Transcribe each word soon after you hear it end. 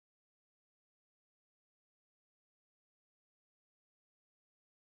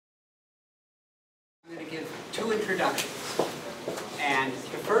give two introductions. And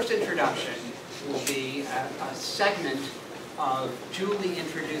the first introduction will be a segment of Julie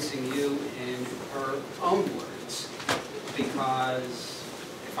introducing you in her own words, because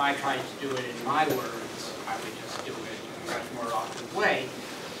if I tried to do it in my words, I would just do it in a much more awkward way.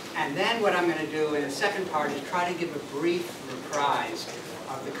 And then what I'm going to do in the second part is try to give a brief reprise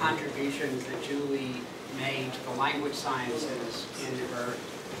of the contributions that Julie made to the language sciences in her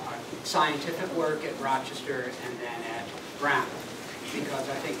scientific work at Rochester and then at Brown, because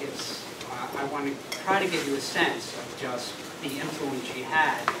I think it's, I want to try to give you a sense of just the influence she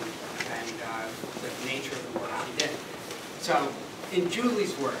had and the nature of the work she did. So, in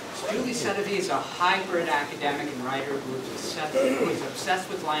Julie's words, Julie Sedivy is a hybrid academic and writer who is obsessed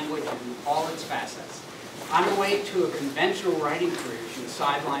with language in all its facets. On her way to a conventional writing career, she was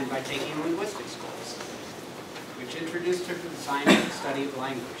sidelined by taking a linguistics course, which introduced her to the scientific study of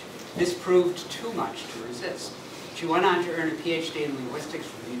language. This proved too much to resist. She went on to earn a PhD in linguistics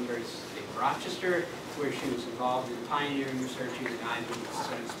from the University of Rochester, where she was involved in pioneering research using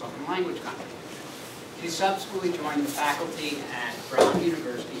IB's spoken language competition. She subsequently joined the faculty at Brown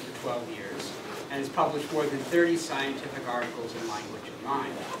University for 12 years and has published more than 30 scientific articles in language and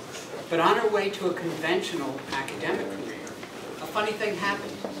mind. But on her way to a conventional academic career, a funny thing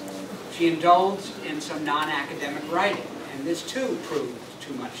happened. She indulged in some non-academic writing, and this too proved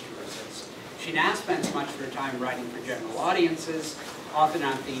too much to resist. She now spends much of her time writing for general audiences, often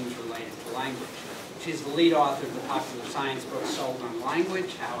on themes related to language. She's the lead author of the popular science book Sold on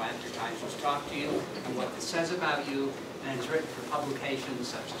Language, How Advertisers Talk to You and What This Says About You, and has written for publications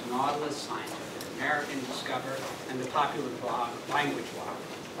such as Nautilus, Scientific American, Discover, and the popular blog Language Blog.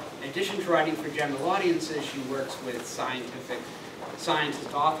 In addition to writing for general audiences, she works with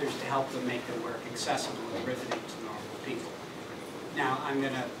scientist authors to help them make their work accessible and riveting to normal people. Now,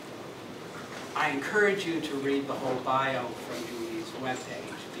 I encourage you to read the whole bio from Julie's webpage,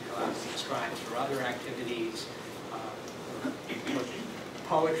 because it describes her other activities, her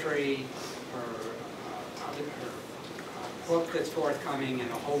poetry, her book that's forthcoming, and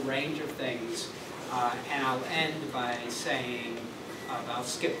a whole range of things. And I'll end by saying, I'll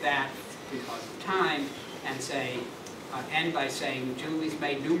skip that because of time, and end by saying Julie's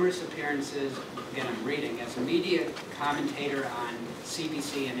made numerous appearances, again I'm reading, as a media commentator on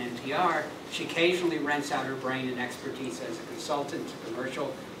CBC and NPR. She occasionally rents out her brain and expertise as a consultant to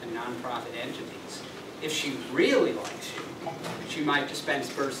commercial and nonprofit entities. If she really likes you, she might dispense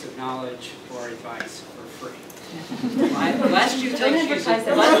bursts of knowledge or advice for free. Lest you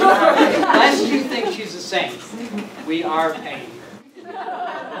think she's a saint, we are paying her.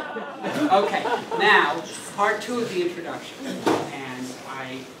 Okay, now, part two of the introduction, and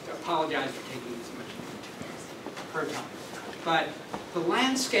I apologize for taking so much of her time. But the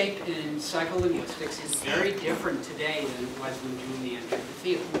landscape in psycholinguistics is very different today than it was when Julie entered the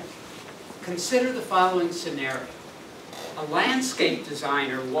field. Consider the following scenario. A landscape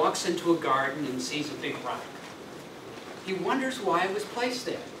designer walks into a garden and sees a big rock. He wonders why it was placed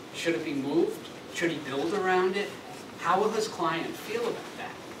there. Should it be moved? Should he build around it? How will his client feel about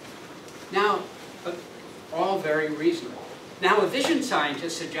that? Now, all very reasonable. Now, a vision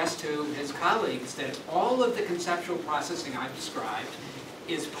scientist suggests to his colleagues that all of the conceptual processing I've described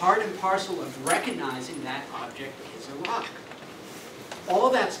is part and parcel of recognizing that object is a rock.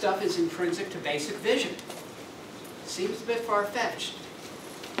 All that stuff is intrinsic to basic vision. Seems a bit far-fetched.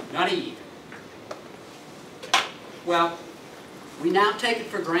 Nutty. Well, we now take it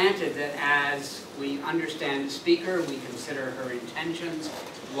for granted that as we understand the speaker, we consider her intentions,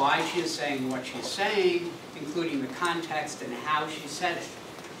 why she is saying what she's saying, including the context and how she said it.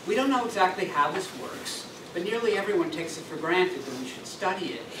 We don't know exactly how this works, but nearly everyone takes it for granted that we should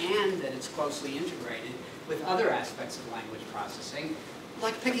study it and that it's closely integrated with other aspects of language processing,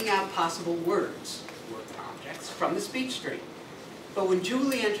 like picking out possible words, word objects, from the speech stream. But when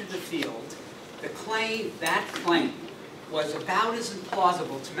Julie entered the field, that claim was about as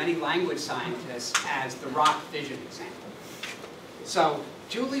implausible to many language scientists as the rock vision example. So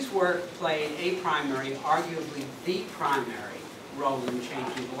Julie's work played a primary, arguably the primary, role in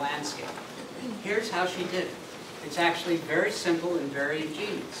changing the landscape. Here's how she did it. It's actually very simple and very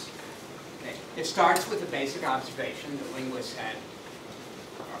ingenious. Okay. It starts with a basic observation that linguists had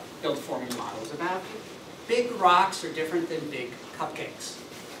built formal models about. Big rocks are different than big cupcakes.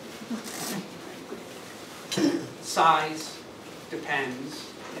 Size depends,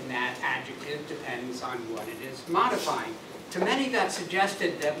 and that adjective depends on what it is modifying. To many, that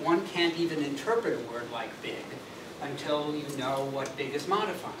suggested that one can't even interpret a word like big until you know what big is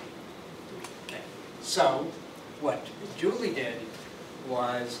modifying. Okay. So, what Julie did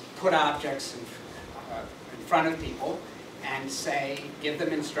was put objects in front of people and say, give them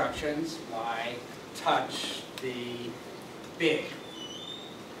instructions like touch the big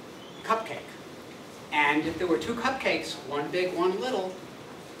cupcake. And if there were two cupcakes, one big, one little,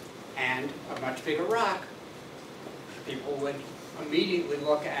 and a much bigger rock, people would immediately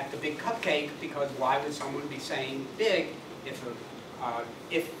look at the big cupcake, because why would someone be saying big if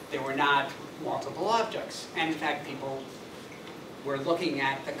there were not multiple objects? And in fact, people were looking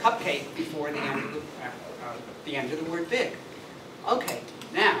at the cupcake before the end of the word big. Okay,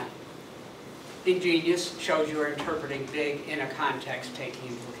 now, ingenious shows you're interpreting big in a context taking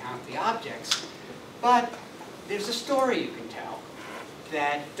into account the objects. But there's a story you can tell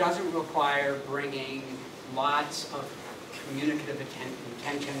that doesn't require bringing lots of communicative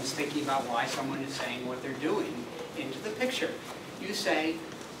intentions, thinking about why someone is saying what they're doing, into the picture. You say,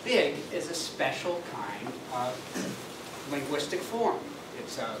 big is a special kind of linguistic form.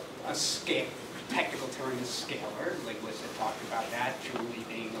 It's a scale. Technical term is scalar. Linguists have talked about that. Julie,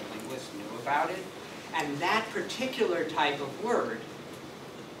 being a linguist, knew about it. And that particular type of word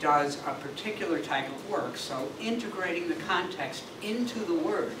does a particular type of work, so integrating the context into the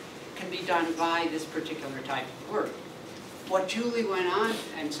word can be done by this particular type of word. What Julie went on,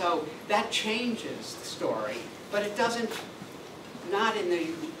 and so that changes the story, but it doesn't, not in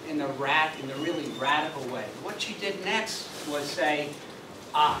the really radical way. What she did next was say,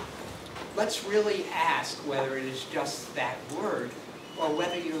 let's really ask whether it is just that word, or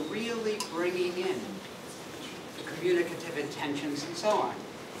whether you're really bringing in the communicative intentions and so on.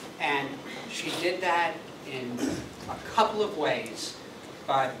 And she did that in a couple of ways,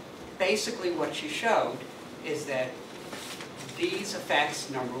 but basically what she showed is that these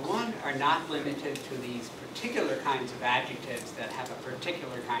effects, number one, are not limited to these particular kinds of adjectives that have a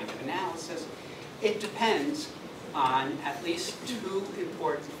particular kind of analysis. It depends on at least two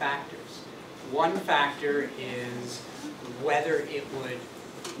important factors. One factor is whether it would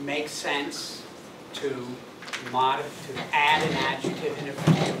make sense to add an adjective in a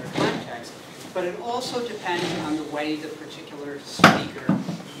particular context, but it also depends on the way the particular speaker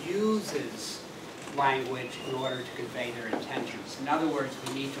uses language in order to convey their intentions. In other words,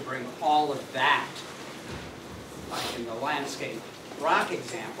 we need to bring all of that, like in the landscape rock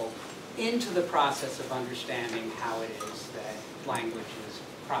example, into the process of understanding how it is that language is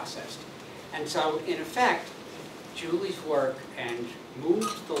processed. And so, in effect, Julie's work and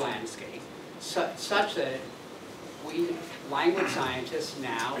moved the landscape such that we language scientists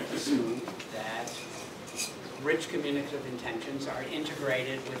now assume that rich communicative intentions are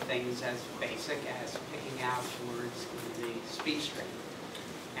integrated with things as basic as picking out words in the speech stream.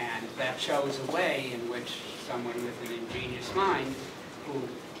 And that shows a way in which someone with an ingenious mind who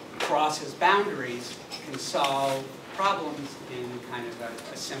crosses boundaries can solve problems in kind of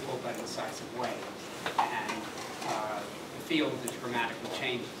a simple but incisive way. And the field is dramatically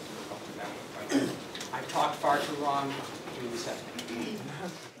changed as a result of that. But I've talked far too long. Julie said.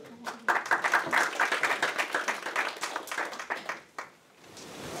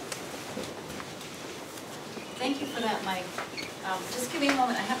 Thank you for that, Mike. Just give me a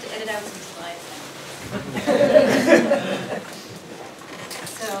moment. I have to edit out some slides.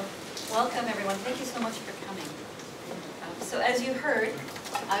 So, welcome everyone. Thank you so much for coming. So as you heard,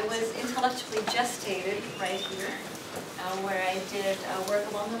 I was intellectually gestated right here, where I did work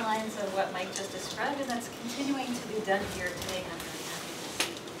along the lines of what Mike just described, and that's continuing to be done here today, and I'm really happy to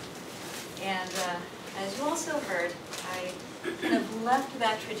see. And as you also heard, I kind of left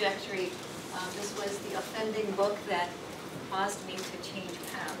that trajectory. This was the offending book that caused me to change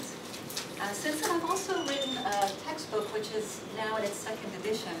paths. Since then, I've also written a textbook, which is now in its second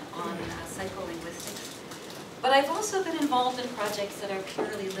edition, on psycholinguistics. But I've also been involved in projects that are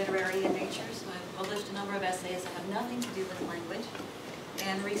purely literary in nature, so I've published a number of essays that have nothing to do with language,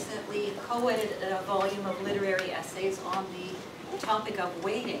 and recently co-edited a volume of literary essays on the topic of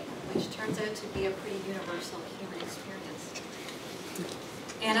waiting, which turns out to be a pretty universal human experience.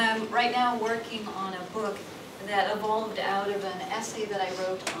 And I'm right now working on a book that evolved out of an essay that I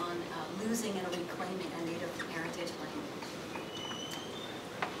wrote on losing and reclaiming a native heritage language.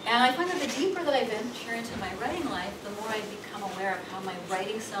 And I find that the deeper that I venture into my writing life, the more I become aware of how my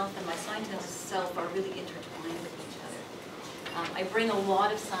writing self and my scientist self are really intertwined with each other. I bring a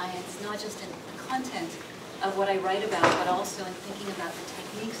lot of science, not just in the content of what I write about, but also in thinking about the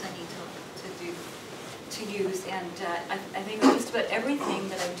techniques I need to use. And I think just about everything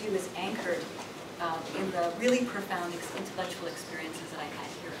that I do is anchored in the really profound intellectual experiences that I had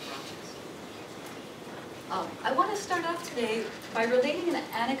here at Rochester. I want to start off today by relating an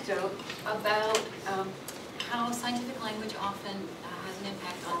anecdote about how scientific language often has an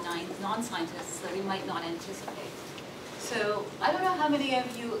impact on non-scientists that we might not anticipate. So I don't know how many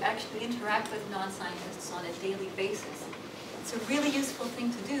of you actually interact with non-scientists on a daily basis. It's a really useful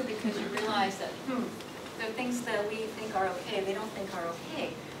thing to do because you realize that there are things that we think are okay, they don't think are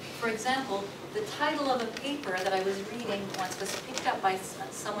okay. For example, the title of a paper that I was reading once was picked up by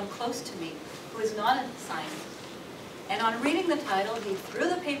someone close to me who is not a scientist. And on reading the title, he threw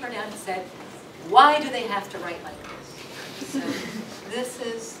the paper down and said, "Why do they have to write like this?" So this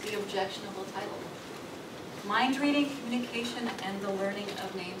is the objectionable title. Mind reading, communication, and the learning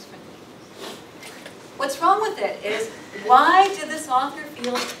of names for things. What's wrong with it is, why did this author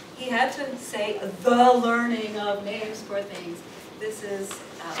feel he had to say the learning of names for things? This is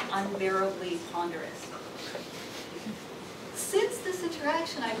unbearably ponderous. Since this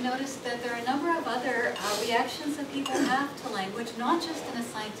interaction, I've noticed that there are a number of other reactions that people have to language, not just in a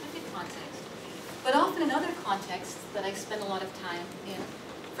scientific context, but often in other contexts that I spend a lot of time in.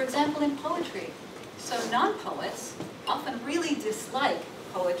 For example, in poetry. So non-poets often really dislike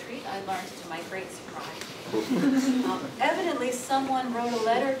poetry, I learned to my great surprise. Evidently, someone wrote a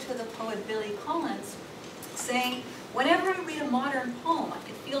letter to the poet Billy Collins saying, "Whenever I read a modern poem,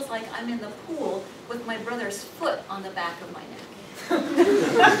 it feels like I'm in the pool with my brother's foot on the back of my neck."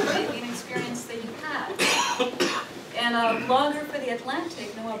 Maybe an experience that you had. And a blogger for The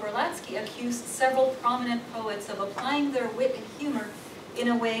Atlantic, Noah Berlatsky, accused several prominent poets of applying their wit and humor in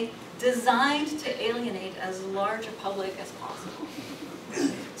a way designed to alienate as large a public as possible.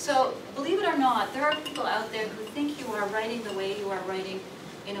 So, believe it or not, there are people out there who think you are writing the way you are writing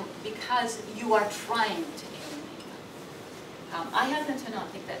because you are trying to alienate them. I happen to not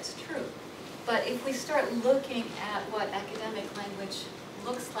think that's true. But if we start looking at what academic language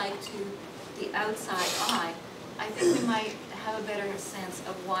looks like to the outside eye, I think we might have a better sense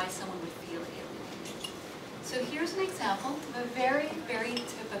of why someone would feel alienated. So here's an example of a very, very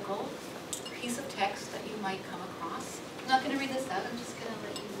typical piece of text that you might come across. I'm not going to read this out, I'm just going to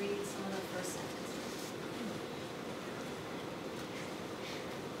let you read some of the first sentences.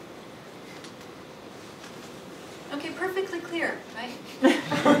 Okay, perfectly clear, right?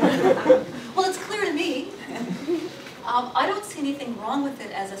 Well, it's clear to me. I don't see anything wrong with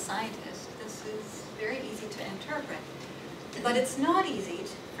it as a scientist. This is very easy to interpret. But it's not easy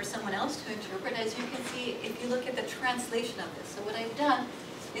for someone else to interpret, as you can see if you look at the translation of this. So what I've done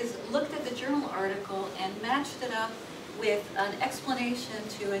is looked at the journal article and matched it up with an explanation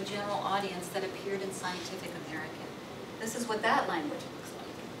to a general audience that appeared in Scientific American. This is what that language looks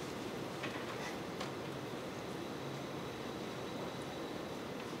like.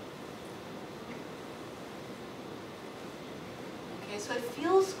 Okay, so it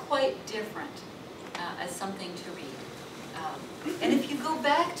feels quite different as something to read. And if you go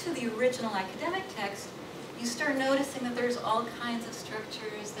back to the original academic text, you start noticing that there's all kinds of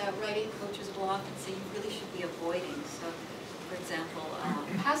structures that writing coaches will often say you really should be avoiding. So, for example,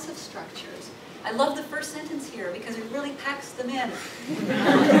 passive structures. I love the first sentence here because it really packs them in.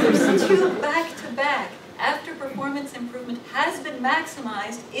 There's two back-to-back. After performance improvement has been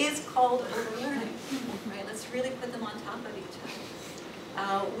maximized is called overlearning. Right? Let's really put them on top of each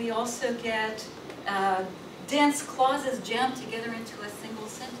other. We also get dense clauses jammed together into a single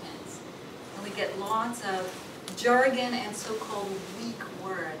sentence. And we get lots of jargon and so-called weak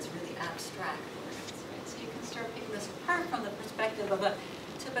words, really abstract words. Right? So you can start picking this apart from the perspective of a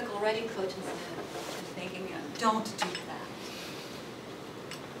typical writing coach and thinking, don't do that.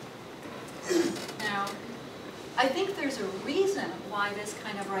 Now, I think there's a reason why this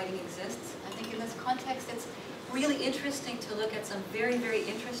kind of writing exists. I think in this context it's really interesting to look at some very, very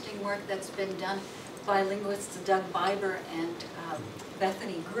interesting work that's been done by linguists Doug Biber and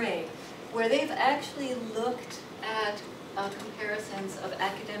Bethany Gray, where they've actually looked at comparisons of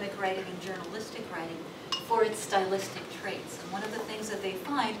academic writing and journalistic writing for its stylistic traits. And one of the things that they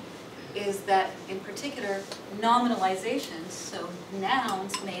find is that, in particular, nominalizations, so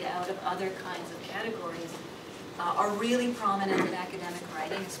nouns made out of other kinds of categories, are really prominent in academic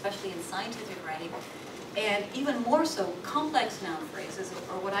writing, especially in scientific writing. And even more so, complex noun phrases,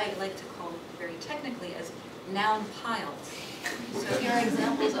 or what I like to call very technically as noun piles. So here are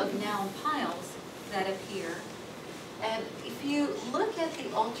examples of noun piles that appear. And if you look at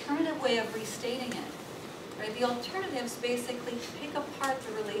the alternative way of restating it, right, the alternatives basically pick apart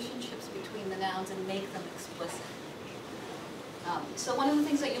the relationships between the nouns and make them explicit. So one of the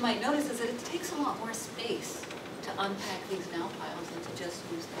things that you might notice is that it takes a lot more space to unpack these noun piles than to just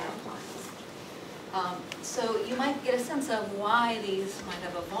use the noun piles. So you might get a sense of why these might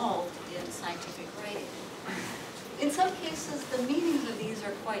have evolved in scientific writing. In some cases, the meanings of these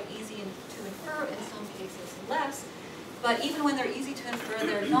are quite easy to infer. In some cases, less. But even when they're easy to infer,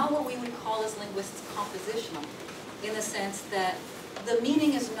 they're not what we would call as linguists compositional, in the sense that the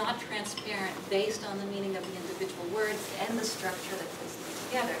meaning is not transparent based on the meaning of the individual words and the structure that puts them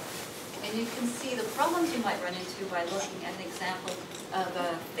together. And you can see the problems you might run into by looking at an example of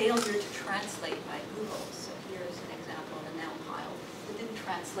a failure to translate by Google. So here's an example of a noun pile that didn't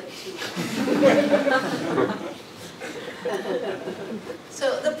translate to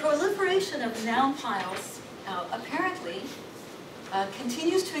So the proliferation of noun piles apparently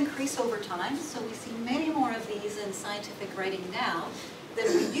continues to increase over time. So we see many more of these in scientific writing now than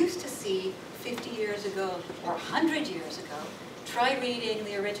we used to see 50 years ago or 100 years ago. Try reading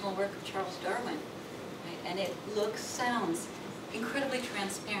the original work of Charles Darwin, right? And it looks, sounds incredibly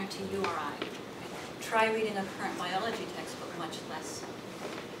transparent to you or I. Right? Try reading a current biology textbook, much less.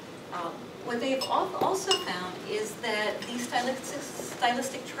 What they've also found is that these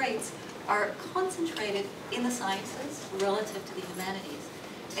stylistic traits are concentrated in the sciences relative to the humanities,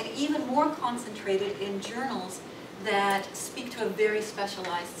 and even more concentrated in journals that speak to a very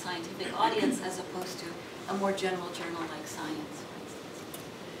specialized scientific audience as opposed to a more general journal like Science, for instance.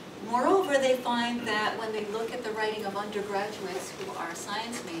 Moreover, they find that when they look at the writing of undergraduates who are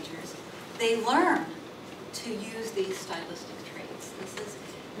science majors, they learn to use these stylistic traits. This is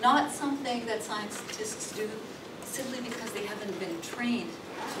not something that scientists do simply because they haven't been trained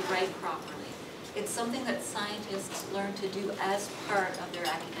to write properly. It's something that scientists learn to do as part of their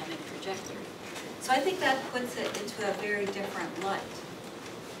academic trajectory. So I think that puts it into a very different light.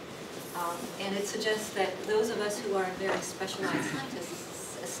 And it suggests that those of us who are very specialized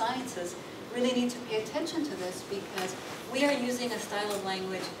sciences really need to pay attention to this, because we are using a style of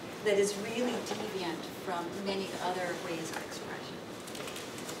language that is really deviant from many other ways of expression.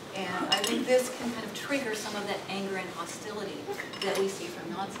 And I think this can kind of trigger some of that anger and hostility that we see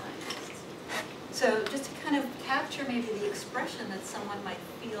from non-scientists. So just to kind of capture maybe the expression that someone might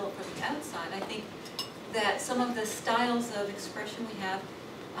feel from the outside, I think that some of the styles of expression we have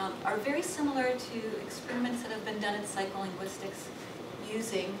are very similar to experiments that have been done in psycholinguistics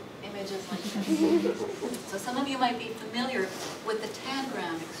using images like this. So some of you might be familiar with the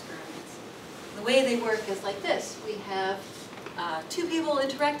tangram experiments. The way they work is like this. We have two people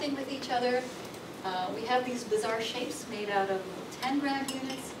interacting with each other. We have these bizarre shapes made out of tangram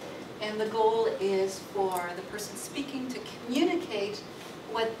units, and the goal is for the person speaking to communicate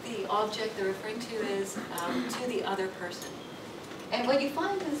what the object they're referring to is to the other person. And what you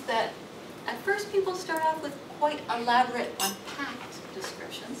find is that at first people start off with quite elaborate, unpacked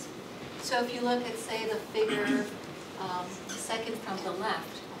descriptions. So if you look at, say, the figure second from the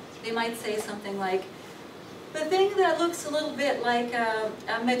left, they might say something like, the thing that looks a little bit like a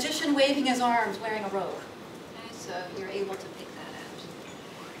magician waving his arms wearing a robe. Okay, so you're able to pick that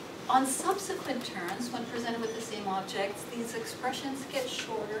out. On subsequent turns, when presented with the same objects, these expressions get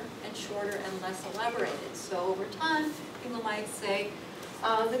shorter and shorter and less elaborated. So over time, people might say,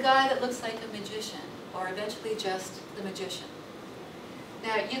 the guy that looks like a magician, or eventually just the magician.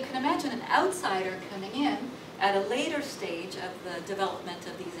 Now, you can imagine an outsider coming in at a later stage of the development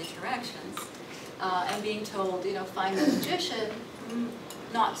of these interactions and being told, you know, find the magician,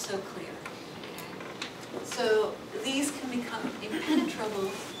 not so clear. Okay? So these can become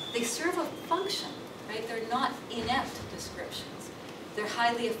impenetrable. They serve a function, right? They're not inept descriptions. They're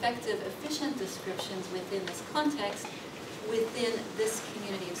highly effective, efficient descriptions within this context, within this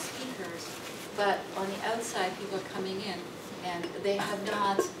community of speakers. But on the outside, people are coming in, and they have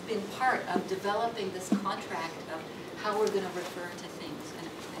not been part of developing this contract of how we're going to refer to things,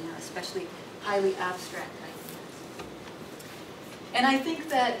 and especially highly abstract ideas. And I think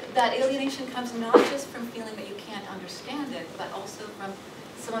that alienation comes not just from feeling that you can't understand it, but also from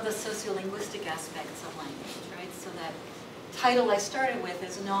some of the sociolinguistic aspects of language, right? So that title I started with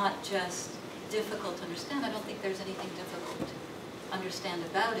is not just difficult to understand. I don't think there's anything difficult to understand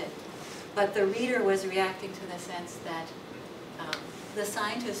about it. But the reader was reacting to the sense that the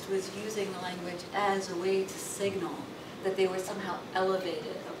scientist was using the language as a way to signal that they were somehow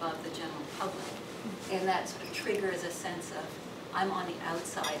elevated above the general public. And that sort of triggers a sense of, I'm on the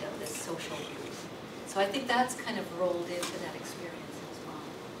outside of this social group. So I think that's kind of rolled into that experience as well.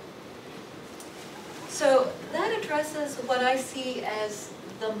 So that addresses what I see as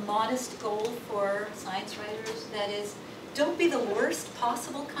the modest goal for science writers. That is, don't be the worst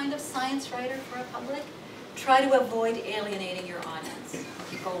possible kind of science writer for a public. Try to avoid alienating your audience.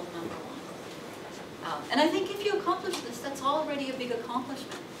 Goal number one. And I think if you accomplish this, that's already a big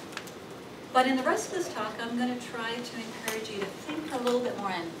accomplishment. But in the rest of this talk, I'm going to try to encourage you to think a little bit more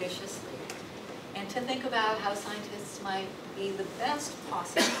ambitiously and to think about how scientists might be the best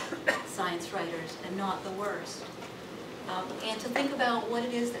possible science science writers and not the worst. And to think about what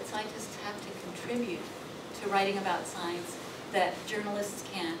it is that scientists have to contribute to writing about science that journalists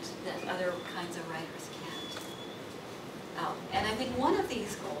can't, that other kinds of writers can't. And I think one of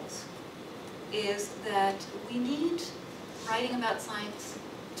these goals is that we need writing about science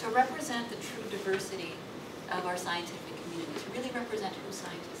to represent the true diversity of our scientific community, to really represent who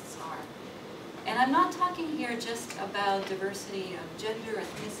scientists are. And I'm not talking here just about diversity of gender,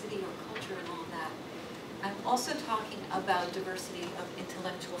 ethnicity, or culture and all that. I'm also talking about diversity of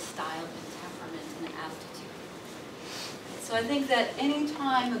intellectual style and temperament and aptitude. So I think that any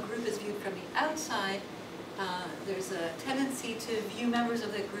time a group is viewed from the outside, there's a tendency to view members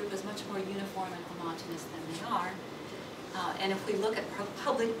of the group as much more uniform and homogeneous than they are. And if we look at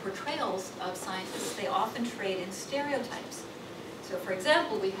public portrayals of scientists, they often trade in stereotypes. So for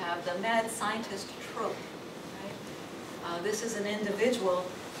example, we have the mad scientist trope. Right? This is an individual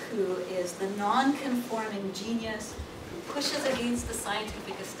who is the non-conforming genius, who pushes against the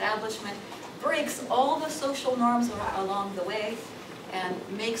scientific establishment, breaks all the social norms along the way, and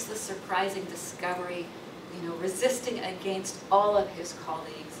makes the surprising discovery, resisting against all of his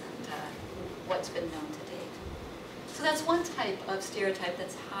colleagues and what's been known to date. So that's one type of stereotype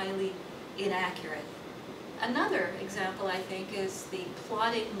that's highly inaccurate. Another example, I think, is the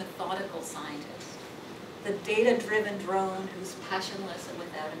plodding, methodical scientist, the data-driven drone who's passionless and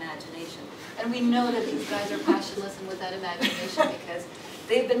without imagination. And we know that these guys are passionless and without imagination because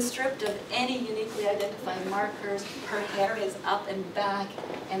they've been stripped of any uniquely identifying markers, her hair is up and back,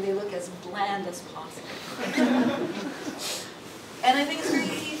 and they look as bland as possible. And I think it's very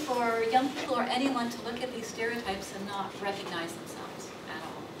easy for young people or anyone to look at these stereotypes and not recognize themselves at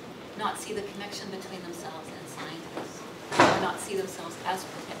all, not see the connection between themselves and scientists, or not see themselves as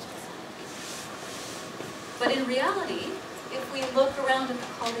potential scientists. But in reality, if we look around at the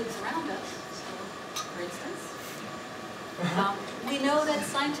colleagues around us, so for instance, we know that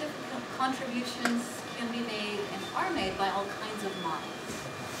scientific contributions can be made and are made by all kinds of minds.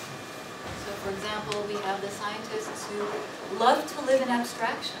 So for example, we have the scientists who love to live in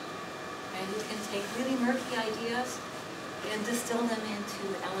abstraction, and who can take really murky ideas and distill them into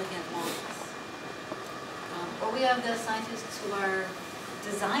elegant models. Or we have the scientists who are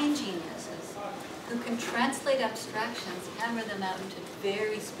design geniuses, who can translate abstractions, hammer them out into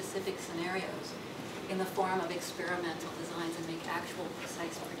very specific scenarios in the form of experimental designs and make actual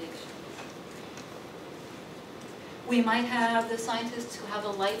precise predictions. We might have the scientists who have a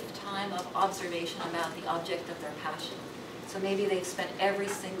lifetime of observation about the object of their passion. So maybe they've spent every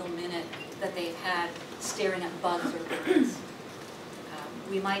single minute that they've had staring at bugs or birds.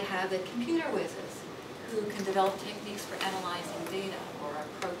 We might have the computer whizzes who can develop techniques for analyzing data or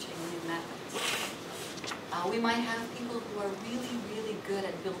approaching new methods. We might have people who are really, really good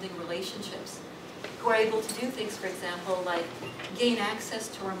at building relationships, who are able to do things, for example, like gain access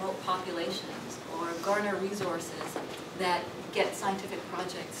to remote populations or garner resources that get scientific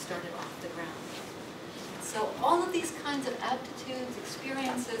projects started off the ground. So all of these kinds of aptitudes,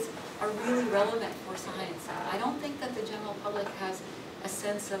 experiences are really relevant for science. I don't think that the general public has a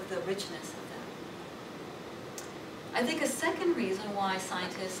sense of the richness of them. I think a second reason why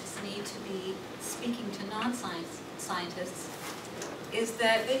scientists need to be speaking to non-science scientists is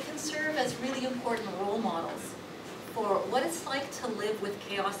that they can serve as really important role models for what it's like to live with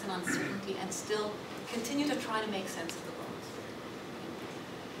chaos and uncertainty and still continue to try to make sense of the world.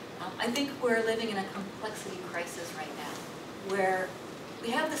 I think we're living in a complexity crisis right now, where we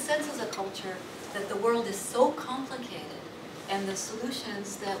have the sense as a culture that the world is so complicated and the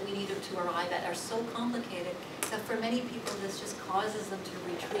solutions that we need to arrive at are so complicated that for many people this just causes them to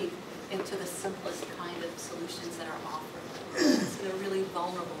retreat into the simplest kind of solutions that are offered. So they're really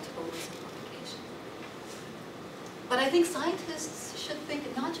vulnerable to oversimplification. But I think scientists should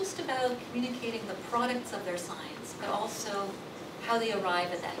think not just about communicating the products of their science, but also how they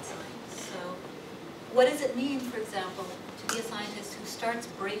arrive at that science. So what does it mean, for example, to be a scientist who starts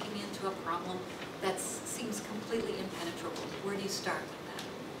breaking into a problem that seems completely impenetrable? Where do you start with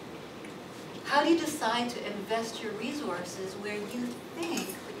that? How do you decide to invest your resources where you think,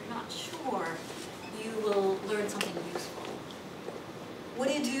 but you're not sure, you will learn something useful? What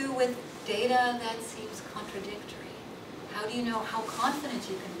do you do with data that seems contradictory? How do you know how confident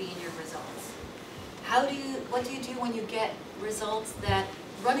you can be in your results? What do you do when you get results that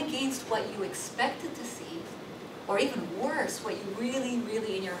run against what you expected to see, or even worse, what you really,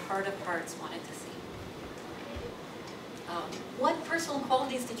 really in your heart of hearts wanted to see? What personal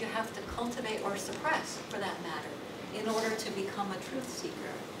qualities did you have to cultivate or suppress, for that matter, in order to become a truth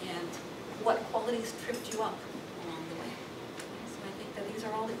seeker? And what qualities tripped you up along the way? So I think that these these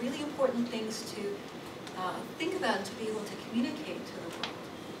are all really important things to think about and to be able to communicate to the world.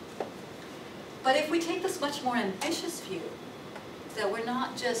 But if we take this much more ambitious view, that we're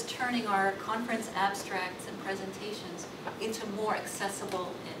not just turning our conference abstracts and presentations into more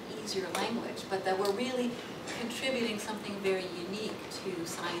accessible and easier language, but that we're really contributing something very unique to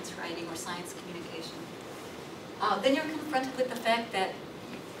science writing or science communication, then you're confronted with the fact that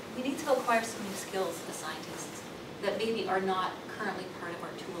we need to acquire some new skills as scientists that maybe are not currently part of our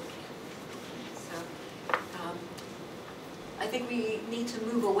toolkit. So I think we need to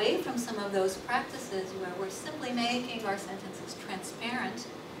move away from some of those practices where we're simply making our sentences transparent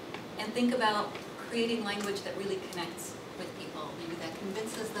and think about creating language that really connects with people, maybe that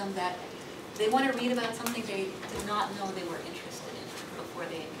convinces them that they want to read about something they did not know they were interested in before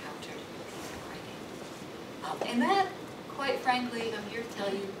they encountered a piece of writing. And that, quite frankly, I'm here to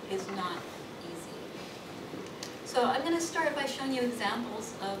tell you, is not easy. So I'm going to start by showing you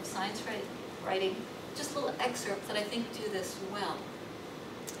examples of science writing, just little excerpts that I think do this well.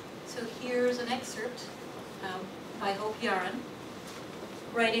 So here's an excerpt by Hope Yaron,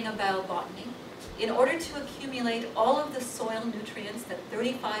 writing about botany. In order to accumulate all of the soil nutrients that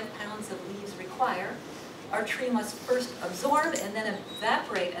 35 pounds of leaves require, our tree must first absorb and then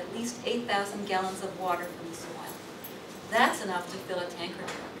evaporate at least 8,000 gallons of water from the soil. That's enough to fill a tanker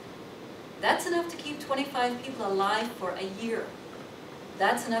truck. That's enough to keep 25 people alive for a year.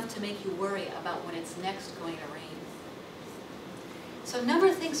 That's enough to make you worry about when it's next going to rain. So a number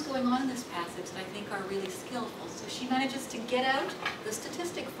of things going on in this passage that I think are really skillful. So she manages to get out the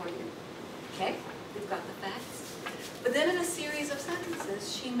statistic for you. Okay, we've got the facts. But then in a series of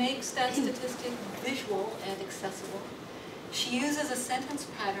sentences, she makes that statistic visual and accessible. She uses a sentence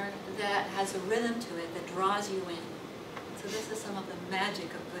pattern that has a rhythm to it that draws you in. So this is some of the magic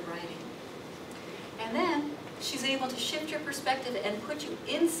of good writing. And then she's able to shift your perspective and put you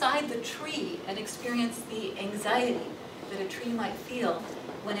inside the tree and experience the anxiety that a tree might feel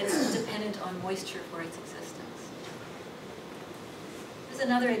when it's dependent on moisture for its existence. Here's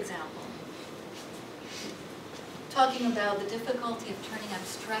another example, talking about the difficulty of turning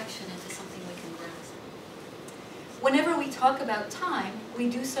abstraction into something we can grasp. Whenever we talk about time, we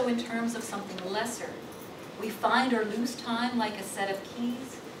do so in terms of something lesser. We find or lose time like a set of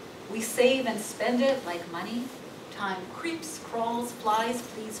keys. We save and spend it like money. Time creeps, crawls, flies,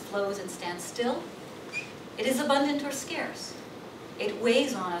 flees, flows, and stands still. It is abundant or scarce. It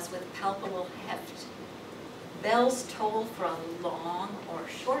weighs on us with palpable heft. Bells toll for a long or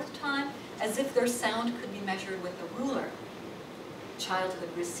short time, as if their sound could be measured with a ruler. Childhood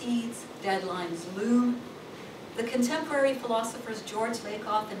recedes, deadlines loom. The contemporary philosophers George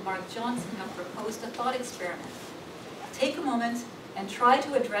Lakoff and Mark Johnson have proposed a thought experiment. Take a moment and try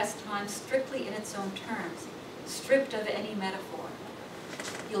to address time strictly in its own terms, stripped of any metaphor.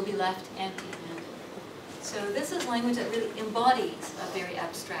 You'll be left empty-handed. So this is language that really embodies a very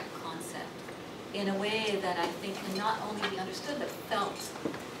abstract concept in a way that I think can not only be understood but felt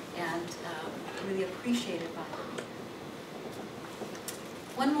and really appreciated by them.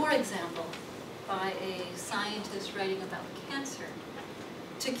 One more example by a scientist writing about cancer.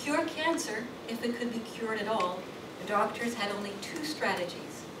 To cure cancer, if it could be cured at all, the doctors had only two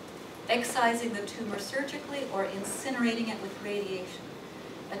strategies: excising the tumor surgically or incinerating it with radiation.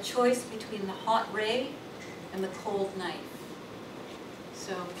 A choice between the hot ray and the cold knife.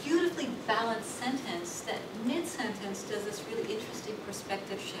 So beautifully balanced sentence that mid-sentence does this really interesting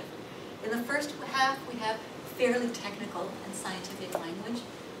perspective shift. In the first half, we have fairly technical and scientific language.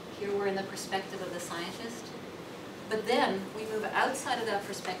 Here we're in the perspective of the scientist. But then we move outside of that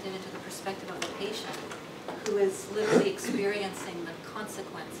perspective into the perspective of the patient, who is literally experiencing the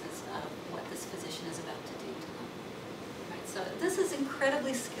consequences of what this physician is about to do to them. Right? So this is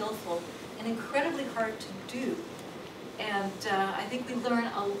incredibly skillful and incredibly hard to do. And I think we learn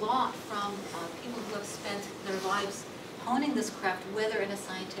a lot from people who have spent their lives honing this craft, whether in a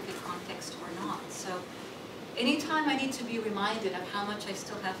scientific context or not. So anytime I need to be reminded of how much I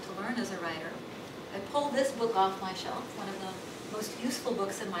still have to learn as a writer, I pull this book off my shelf, one of the most useful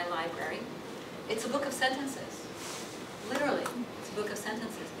books in my library. It's a book of sentences. Literally, it's a book of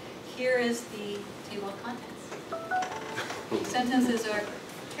sentences. Here is the table of contents. Sentences are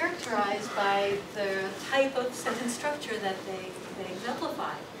characterized by the type of sentence structure that they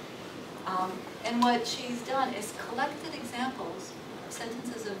exemplify. And what she's done is collected examples of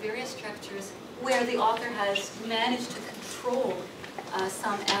sentences of various structures where the author has managed to control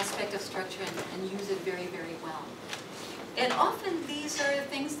some aspect of structure and use it very, very well. And often these are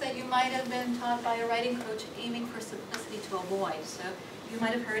things that you might have been taught by a writing coach aiming for simplicity to avoid. So you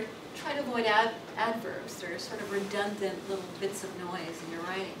might have heard, try to avoid adverbs. They're sort of redundant little bits of noise in your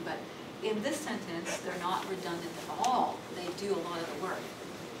writing, but in this sentence, they're not redundant at all. They do a lot of the work.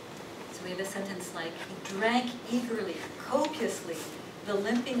 So we have a sentence like, he drank eagerly, copiously, the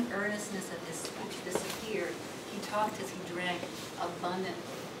limping earnestness of his speech disappeared. He talked as he drank abundantly.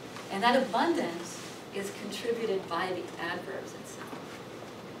 And that abundance is contributed by the adverbs itself.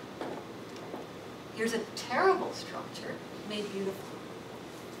 Here's a terrible structure made beautiful.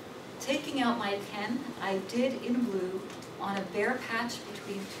 Taking out my pen, I did in blue, on a bare patch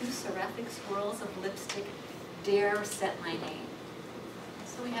between two seraphic swirls of lipstick, dare set my name.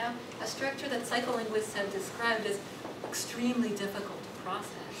 So we have a structure that psycholinguists have described as extremely difficult to process.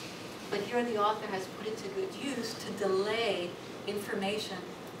 But here the author has put it to good use to delay information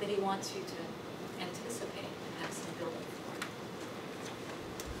that he wants you to anticipate and have some building for.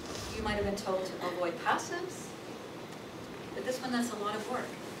 You might have been told to avoid passives, but this one does a lot of work.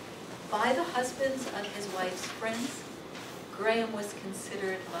 By the husbands of his wife's friends, Graham was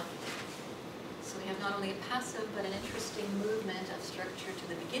considered lucky. So we have not only a passive, but an interesting movement of structure to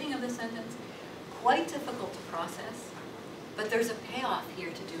the beginning of the sentence, quite difficult to process, but there's a payoff here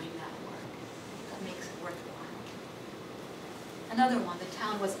to doing that work that makes it worthwhile. Another one, the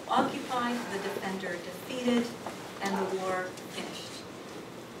town was occupied, the defender defeated, and the war finished.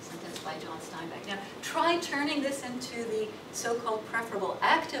 Sentence by John Steinbeck. Now, try turning this into the so-called preferable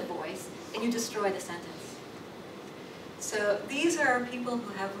active voice, and you destroy the sentence. So these are people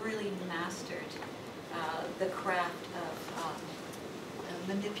who have really mastered the craft of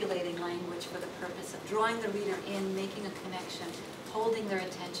manipulating language for the purpose of drawing the reader in, making a connection, holding their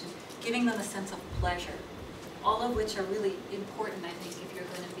attention, giving them a sense of pleasure, all of which are really important, I think, if you're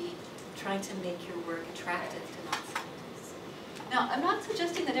going to be trying to make your work attractive to non-scientists. Now, I'm not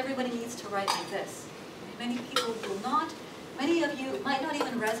suggesting that everybody needs to write like this. Many people will not. Many of you might not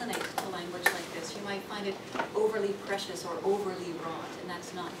even resonate to language like this. You might find it overly precious or overly wrought, and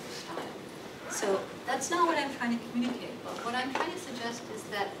that's not your style. So that's not what I'm trying to communicate. But what I'm trying to suggest is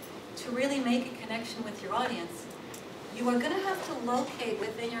that to really make a connection with your audience, you are going to have to locate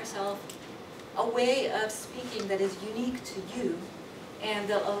within yourself a way of speaking that is unique to you and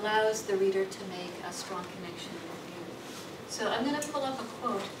that allows the reader to make a strong connection with you. So I'm going to pull up a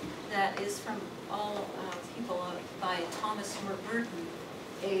quote that is from All People by Thomas Merton,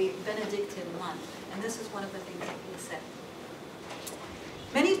 a Benedictine monk. And this is one of the things that he said.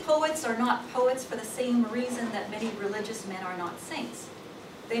 Many poets are not poets for the same reason that many religious men are not saints.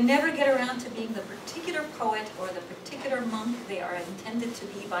 They never get around to being the particular poet or the particular monk they are intended to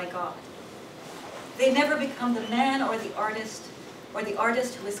be by God. They never become the man or the artist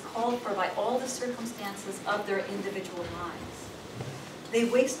who is called for by all the circumstances of their individual lives. They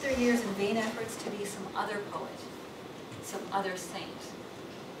waste their years in vain efforts to be some other poet, some other saint.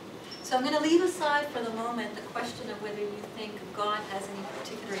 So I'm going to leave aside for the moment the question of whether you think God has any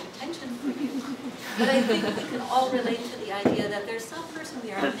particular intention for you. But I think we can all relate to the idea that there's some person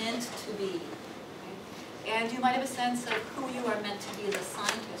we are meant to be. Okay? And you might have a sense of who you are meant to be as a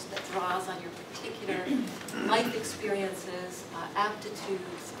scientist that draws on your particular life experiences,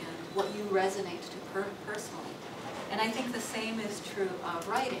 aptitudes, and what you resonate to personally. And I think the same is true of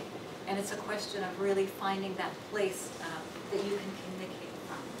writing. And it's a question of really finding that place that you can communicate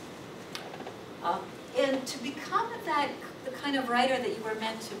from. And to become the kind of writer that you were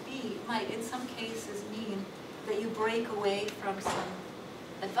meant to be might in some cases mean that you break away from some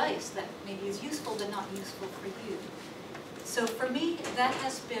advice that maybe is useful but not useful for you. So for me, that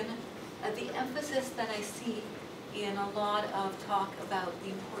has been the emphasis that I see in a lot of talk about the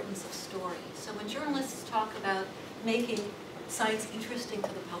importance of story. So when journalists talk about making science interesting to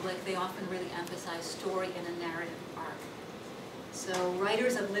the public, they often really emphasize story and a narrative arc. So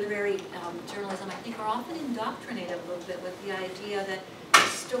writers of literary journalism, I think, are often indoctrinated a little bit with the idea that the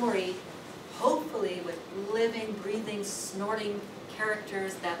story, hopefully with living, breathing, snorting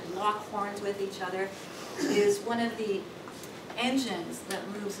characters that lock horns with each other, is one of the engines that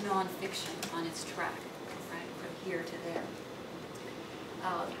moves nonfiction on its track, right, from here to there.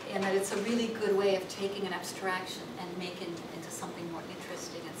 And that it's a really good way of taking an abstraction and making it into something more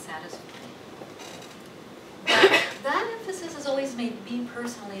interesting and satisfying. But that emphasis has always made me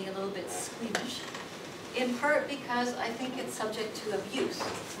personally a little bit squeamish, in part because I think it's subject to abuse.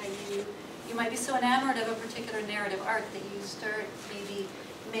 Right? You might be so enamored of a particular narrative arc that you start maybe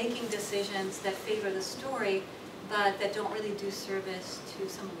making decisions that favor the story, but that don't really do service to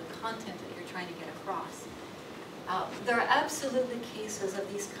some of the content that you're trying to get across. There are absolutely cases of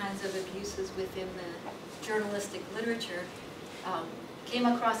these kinds of abuses within the journalistic literature. Came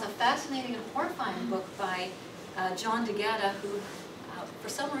across a fascinating and horrifying book by John DeGatta, who for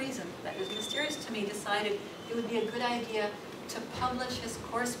some reason that is mysterious to me, decided it would be a good idea to publish his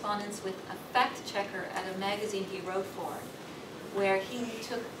correspondence with a fact checker at a magazine he wrote for, where he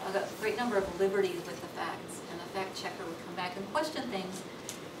took a great number of liberties with the facts, and the fact checker would come back and question things,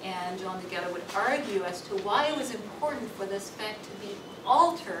 and John DeGhetto would argue as to why it was important for this fact to be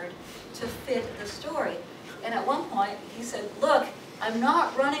altered to fit the story. And at one point, he said, look, I'm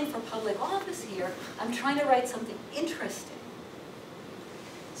not running for public office here, I'm trying to write something interesting.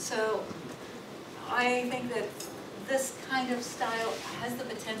 So I think that this kind of style has the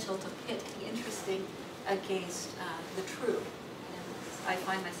potential to pit the interesting against the true. And I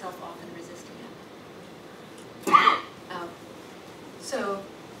find myself often resisting it. So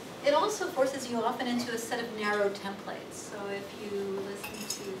it also forces you often into a set of narrow templates. So if you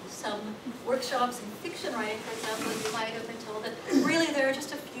listen to some workshops in fiction writing, for example, you might have been told that really there are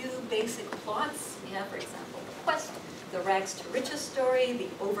just a few basic plots. We have, for example, the quest, the rags to riches story, the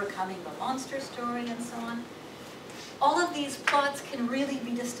overcoming the monster story, and so on. All of these plots can really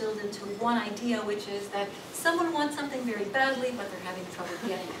be distilled into one idea, which is that someone wants something very badly, but they're having trouble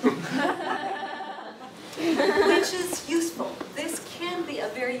getting it. Which is useful. This can be a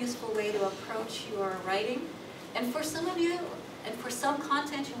very useful way to approach your writing. And for some of you, and for some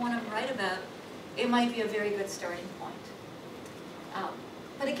content you want to write about, it might be a very good starting point.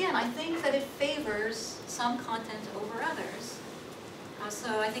 But again, I think that it favors some content over others.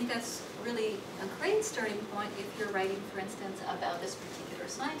 So I think that's really a great starting point if you're writing, for instance, about this particular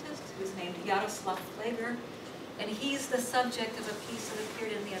scientist who's named Jaroslav Fleger, and he's the subject of a piece that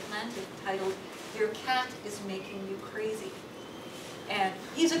appeared in The Atlantic titled, "Your Cat is Making You Crazy." And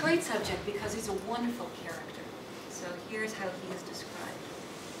he's a great subject because he's a wonderful character. So here's how he is described.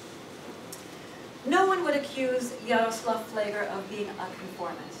 No one would accuse Jaroslav Fleger of being a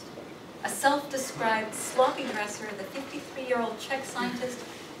conformist. A self-described sloppy dresser, the 53-year-old Czech scientist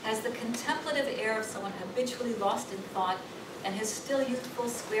has the contemplative air of someone habitually lost in thought, and his still youthful,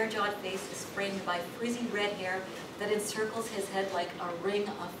 square-jawed face is framed by frizzy red hair that encircles his head like a ring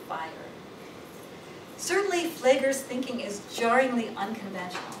of fire. Certainly, Fleger's thinking is jarringly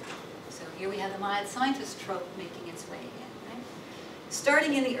unconventional. So here we have the mad scientist trope making its way in. Right?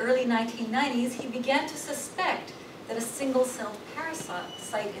 Starting in the early 1990s, he began to suspect that a single-celled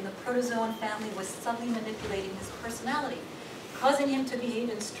parasite in the protozoan family was subtly manipulating his personality, causing him to behave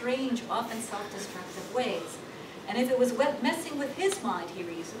in strange, often self-destructive ways. And if it was messing with his mind, he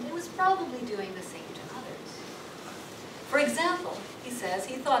reasoned, it was probably doing the same to others. For example, he says,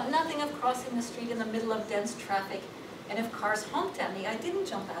 he thought nothing of crossing the street in the middle of dense traffic, and if cars honked at me, I didn't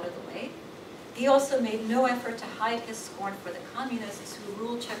jump out of the way. He also made no effort to hide his scorn for the communists who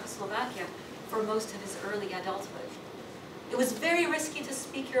ruled Czechoslovakia for most of his early adulthood. It was very risky to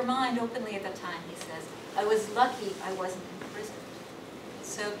speak your mind openly at the time, he says. I was lucky I wasn't imprisoned.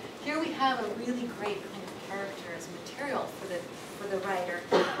 So here we have a really great kind of character as material for the writer.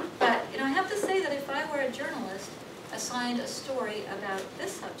 But I have to say that if I were a journalist assigned a story about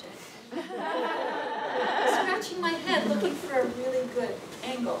this subject, scratching my head looking for a really good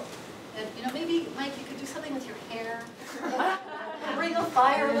angle. And maybe, Mike, you could do something with your hair, bring a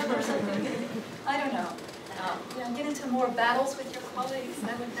fire or something. I don't know. Get into more battles with your colleagues.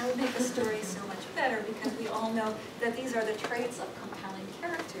 That would make the story so much better, because we all know that these are the traits of compelling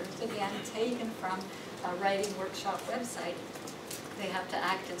characters, again, taken from a writing workshop website. They have to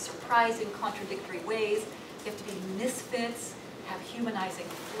act in surprising, contradictory ways. They have to be misfits, have humanizing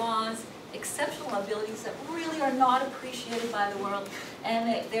flaws, exceptional abilities that really are not appreciated by the world.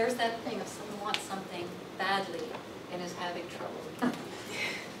 And there's that thing of someone wants something badly and is having trouble.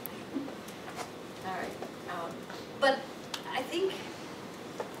 All right. But I think,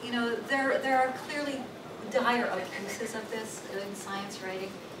 there are clearly dire abuses of this in science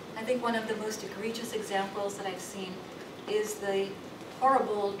writing. I think one of the most egregious examples that I've seen is the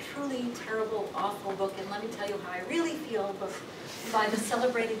horrible, truly terrible, awful book, and let me tell you how I really feel, book by the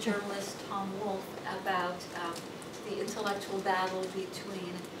celebrated journalist Tom Wolfe about the intellectual battle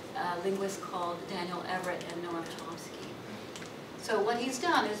between a linguist called Daniel Everett and Noam Chomsky. So what he's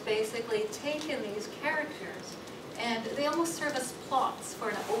done is basically taken these characters, and they almost serve as plots for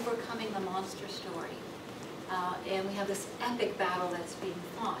an overcoming the monster story. And we have this epic battle that's being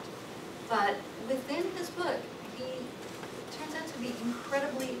fought. But within his book, he turns out to be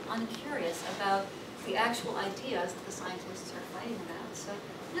incredibly uncurious about the actual ideas that the scientists are fighting about. So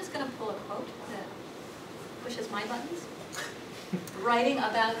I'm just going to pull a quote that pushes my buttons. Writing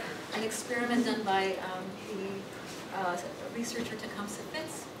about an experiment done by the researcher Tecumseh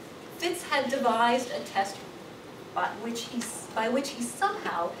Fitz. Fitz had devised a test by which he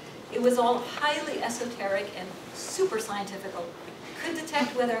somehow, it was all highly esoteric and super scientific, could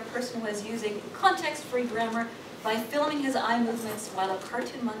detect whether a person was using context-free grammar by filming his eye movements while a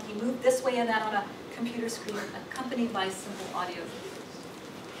cartoon monkey moved this way and that on a computer screen, accompanied by simple audio cues.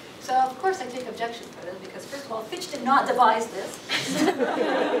 So, of course, I take objection for this, because, first of all, Fitch did not devise this.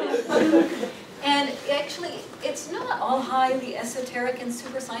 And actually, it's not all highly esoteric and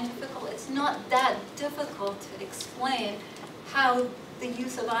super scientifical. It's not that difficult to explain how the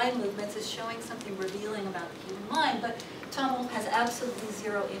use of eye movements is showing something revealing about the human mind, but Tom Wolfe has absolutely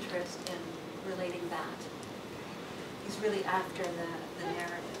zero interest in relating that. He's really after the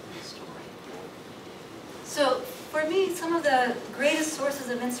narrative and the story. So for me, some of the greatest sources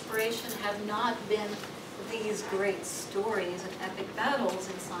of inspiration have not been these great stories and epic battles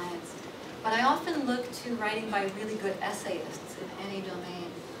in science, but I often look to writing by really good essayists in any domain,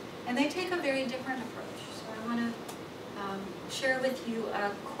 and they take a very different approach. So I want to share with you a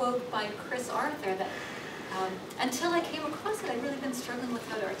quote by Chris Arthur that until I came across it, I'd really been struggling with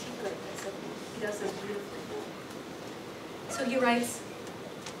how to articulate this, and he does this beautifully. So he writes,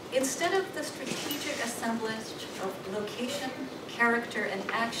 "Instead of the strategic assemblage of location, character, and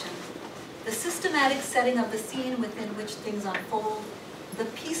action, the systematic setting of the scene within which things unfold, the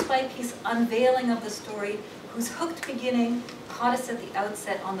piece-by-piece unveiling of the story whose hooked beginning caught us at the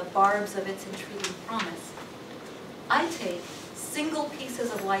outset on the barbs of its intriguing promise, I take single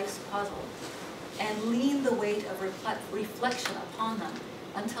pieces of life's puzzle and lean the weight of reflection upon them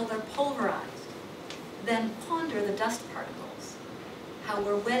until they're pulverized, then ponder the dust particles, how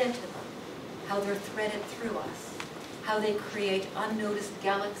we're wedded to them, how they're threaded through us, how they create unnoticed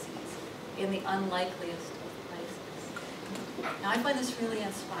galaxies in the unlikeliest of places." Now, I find this really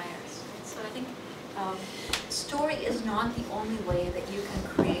inspires. So I think story is not the only way that you can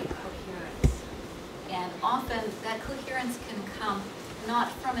create coherence. And often that coherence can come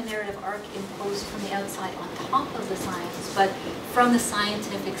not from a narrative arc imposed from the outside on top of the science, but from the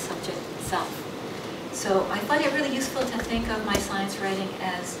scientific subject itself. So I find it really useful to think of my science writing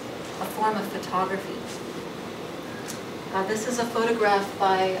as a form of photography. This is a photograph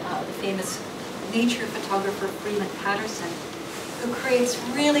by the famous nature photographer Freeman Patterson, who creates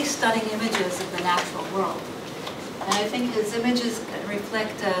really stunning images of the natural world. And I think his images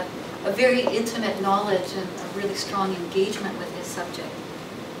reflect a very intimate knowledge and a really strong engagement with his subject.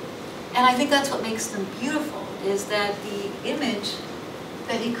 And I think that's what makes them beautiful, is that the image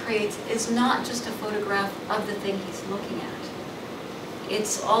that he creates is not just a photograph of the thing he's looking at.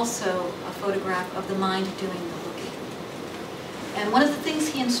 It's also a photograph of the mind doing the looking. And one of the things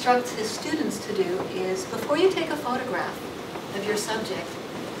he instructs his students to do is, before you take a photograph of your subject,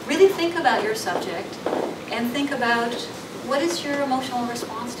 really think about your subject and think about what is your emotional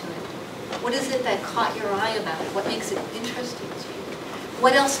response to it. What is it that caught your eye about it? What makes it interesting to you?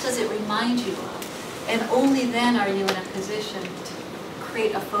 What else does it remind you of? And only then are you in a position to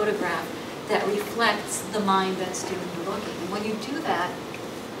create a photograph that reflects the mind that's doing the looking. And when you do that,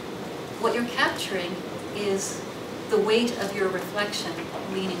 what you're capturing is the weight of your reflection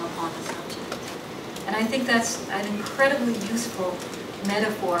leaning upon the subject. And I think that's an incredibly useful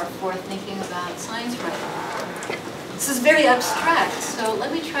metaphor for thinking about science writing. This is very abstract, so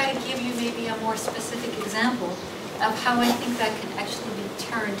let me try to give you maybe a more specific example of how I think that can actually be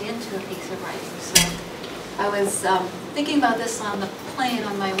turned into a piece of writing. So I was thinking about this on the plane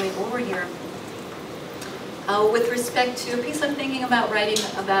on my way over here with respect to a piece I'm thinking about writing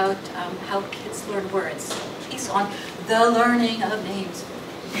about how kids learn words. A piece on the learning of names.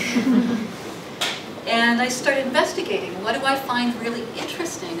 And I started investigating, what do I find really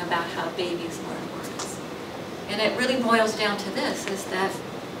interesting about how babies learn words? And it really boils down to this, is that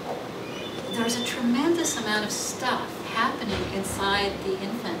there's a tremendous amount of stuff happening inside the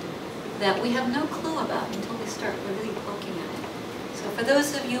infant that we have no clue about until we start really poking at it. So for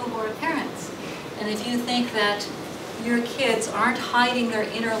those of you who are parents, and if you think that your kids aren't hiding their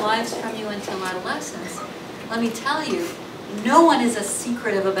inner lives from you until adolescence, let me tell you, no one is as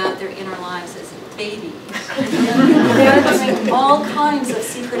secretive about their inner lives as babies. They are doing all kinds of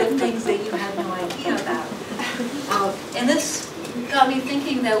secretive things that you have no idea about. And this got me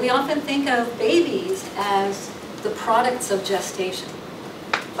thinking that we often think of babies as the products of gestation.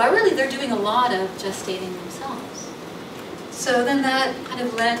 But really, they're doing a lot of gestating themselves. So then that kind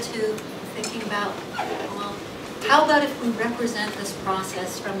of led to thinking about, well, how about if we represent this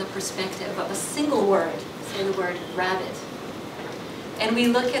process from the perspective of a single word, say the word rabbit, and we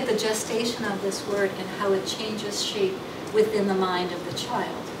look at the gestation of this word and how it changes shape within the mind of the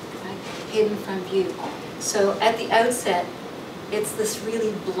child, right? Hidden from view. So at the outset, it's this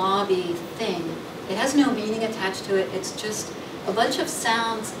really blobby thing. It has no meaning attached to it. It's just a bunch of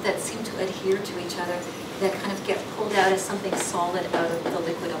sounds that seem to adhere to each other. that kind of get pulled out as something solid out of the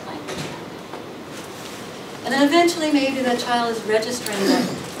liquid of language. And then eventually maybe the child is registering that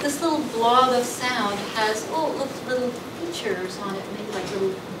this little blob of sound has, oh, look, little features on it, maybe like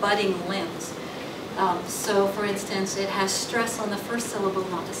little budding limbs. So for instance, it has stress on the first syllable,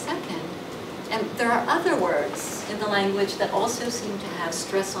 not the second. And there are other words in the language that also seem to have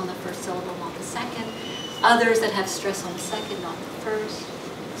stress on the first syllable, not the second. Others that have stress on the second, not the first.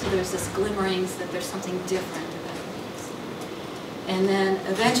 So there's this glimmerings that there's something different about these. And then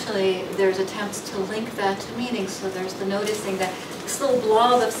eventually there's attempts to link that to meaning. So there's the noticing that this little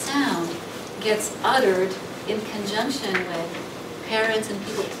blob of sound gets uttered in conjunction with parents and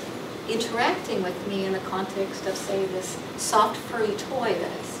people interacting with me in the context of, say, this soft furry toy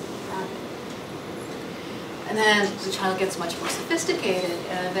that I see around it. And then the child gets much more sophisticated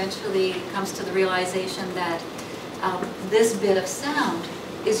and eventually comes to the realization that this bit of sound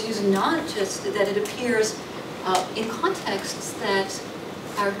is used not just that it appears in contexts that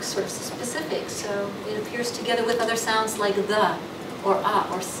are sort of specific. So it appears together with other sounds like the, or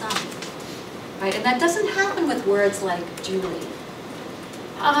or some. Right? And that doesn't happen with words like Julie.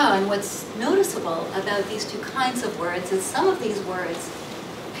 And what's noticeable about these two kinds of words is some of these words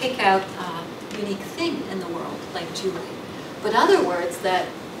pick out a unique thing in the world, like Julie. But other words that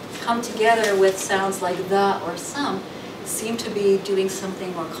come together with sounds like the or some seem to be doing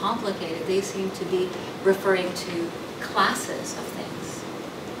something more complicated. They seem to be referring to classes of things,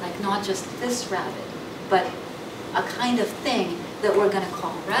 like not just this rabbit, but a kind of thing that we're going to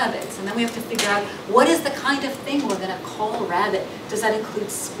call rabbits. And then we have to figure out, what is the kind of thing we're going to call rabbit? Does that include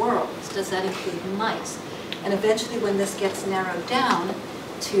squirrels? Does that include mice? And eventually when this gets narrowed down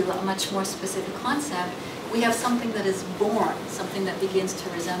to a much more specific concept, we have something that is born, something that begins to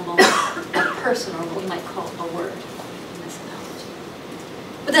resemble a person, or what we might call a word in this analogy.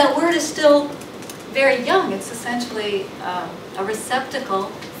 But that word is still very young. It's essentially a receptacle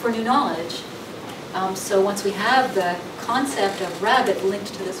for new knowledge. So once we have the concept of rabbit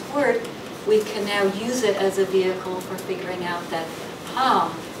linked to this word, we can now use it as a vehicle for figuring out that,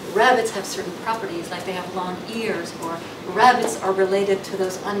 rabbits have certain properties, like they have long ears, or rabbits are related to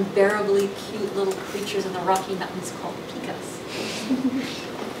those unbearably cute little creatures in the Rocky Mountains called pikas.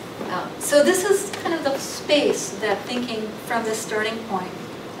 So this is kind of the space that thinking from this starting point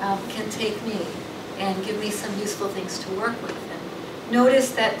can take me and give me some useful things to work with. And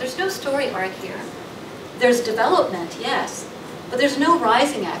notice that there's no story arc here. There's development, yes, but there's no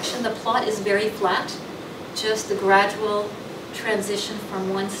rising action. The plot is very flat, just the gradual transition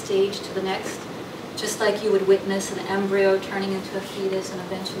from one stage to the next, just like you would witness an embryo turning into a fetus and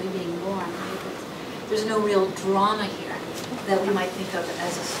eventually being born. Right? There's no real drama here that we might think of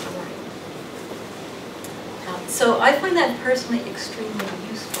as a story. So I find that personally extremely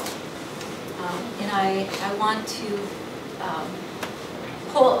useful. And I want to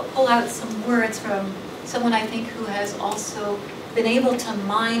pull out some words from someone I think who has also been able to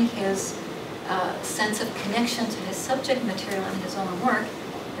mine his sense of connection to his subject material in his own work,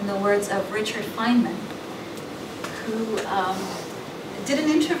 in the words of Richard Feynman, who did an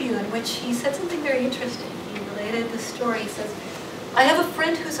interview in which he said something very interesting. He related the story. He says, "I have a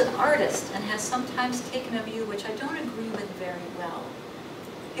friend who's an artist and has sometimes taken a view which I don't agree with very well.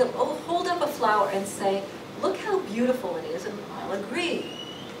 He'll hold up a flower and say, 'Look how beautiful it is,' and I'll agree.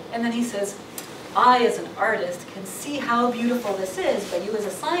 And then he says, 'I, as an artist, can see how beautiful this is, but you, as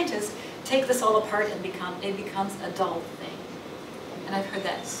a scientist, take this all apart and it becomes a dull thing.'" And I've heard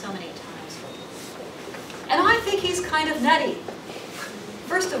that so many times. And I think he's kind of nutty.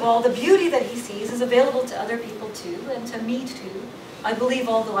 First of all, the beauty that he sees is available to other people too, and to me too. I believe,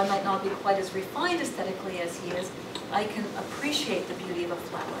 although I might not be quite as refined aesthetically as he is, I can appreciate the beauty of a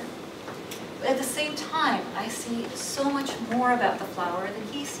flower. But at the same time, I see so much more about the flower than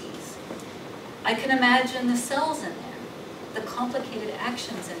he sees. I can imagine the cells in there, the complicated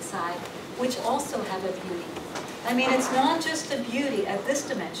actions inside, which also have a beauty. I mean, it's not just a beauty at this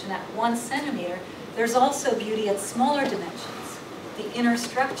dimension, at 1 centimeter. There's also beauty at smaller dimensions, the inner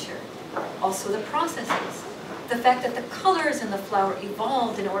structure, also the processes. The fact that the colors in the flower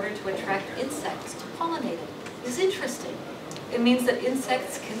evolved in order to attract insects to pollinate it is interesting. It means that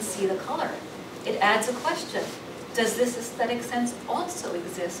insects can see the color. It adds a question. Does this aesthetic sense also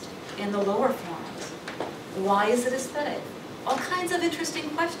exist in the lower forms? Why is it aesthetic? All kinds of interesting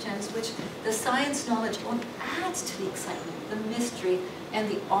questions which the science knowledge only adds to the excitement, the mystery, and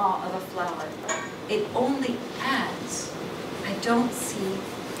the awe of a flower. It only adds. I don't see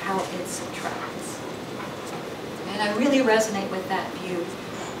how it subtracts. And I really resonate with that view.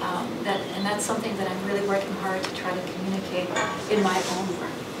 And that's something that I'm really working hard to try to communicate in my own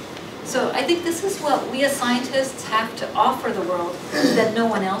work. So I think this is what we as scientists have to offer the world that no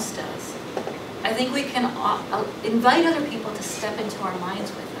one else does. I think we can invite other people to step into our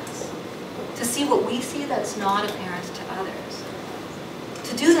minds with us, to see what we see that's not apparent to others.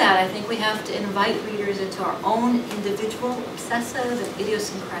 To do that, I think we have to invite readers into our own individual, obsessive, and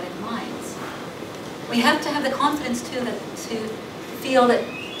idiosyncratic minds. We have to have the confidence, too, to feel that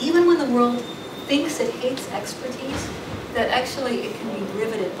even when the world thinks it hates expertise, that actually it can be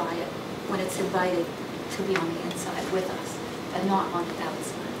riveted by it when it's invited to be on the inside with us and not on the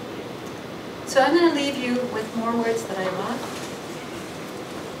outside. So I'm going to leave you with More Words That I Love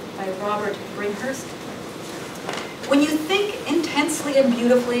by Robert Bringhurst. When you think intensely and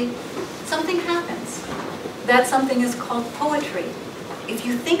beautifully, something happens. That something is called poetry. If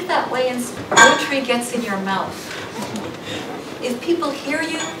you think that way, poetry gets in your mouth. If people hear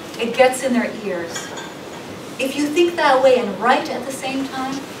you, it gets in their ears. If you think that way and write at the same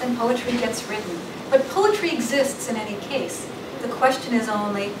time, then poetry gets written. But poetry exists in any case. The question is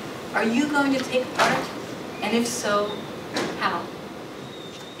only, are you going to take part? And if so, how?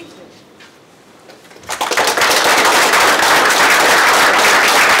 Thank you.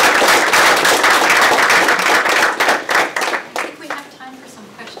 I think we have time for some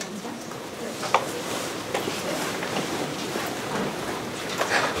questions.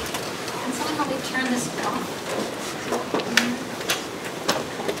 Can someone help me turn this off?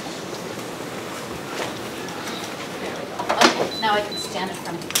 Now I can stand in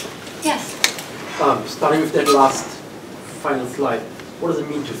front of you. Yes? Starting with that last final slide, what does it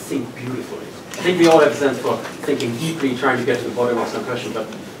mean to think beautifully? I think we all have a sense for thinking deeply, trying to get to the bottom of some question, but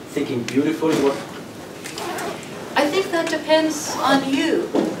thinking beautifully, what? I think that depends on you.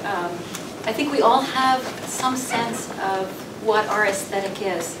 I think we all have some sense of what our aesthetic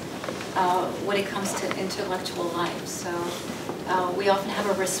is when it comes to intellectual life. So we often have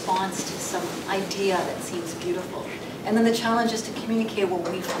a response to some idea that seems beautiful. And then the challenge is to communicate what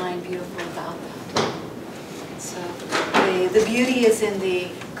we find beautiful about that. So the beauty is in the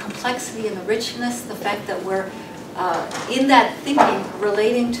complexity and the richness, the fact that we're in that thinking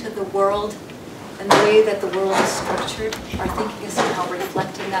relating to the world and the way that the world is structured. Our thinking is somehow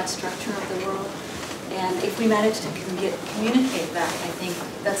reflecting that structure of the world. And if we manage to communicate that, I think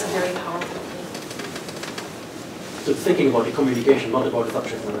that's a very powerful thing. So thinking about the communication, not about the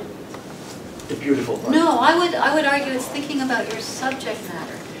subject matter. The beautiful part. No, I would argue it's thinking about your subject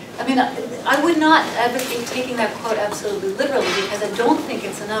matter. I mean, I would not advocate taking that quote absolutely literally, because I don't think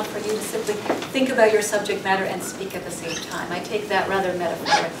it's enough for you to simply think about your subject matter and speak at the same time. I take that rather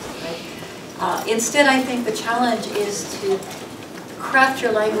metaphorically, right? Instead, I think the challenge is to craft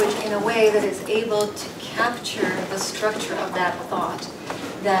your language in a way that is able to capture the structure of that thought,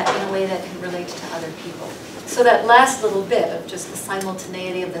 that in a way that can relate to other people. So that last little bit of just the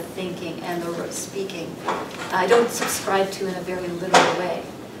simultaneity of the thinking and the speaking, I don't subscribe to in a very literal way.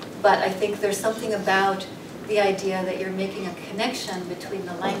 But I think there's something about the idea that you're making a connection between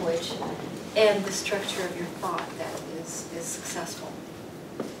the language and the structure of your thought that is successful.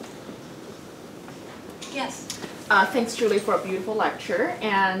 Yes? Thanks, Julie, for a beautiful lecture.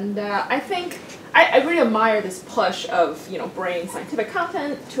 And I think I really admire this push of bringing scientific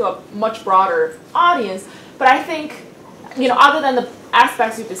content to a much broader audience. But I think, other than the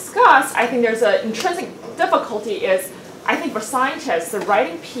aspects you discussed, I think there's an intrinsic difficulty is, I think for scientists, the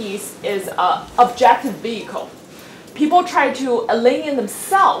writing piece is an objective vehicle. People try to alienate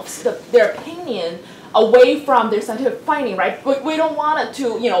themselves, their opinion, away from their scientific finding, right? But we don't want it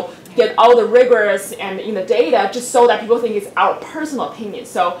to, get all the rigorous and in the data just so that people think it's our personal opinion.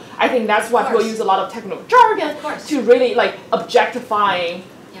 So I think that's why people use a lot of technical jargon to really objectify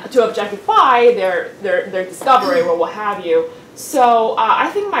their discovery or what have you. So I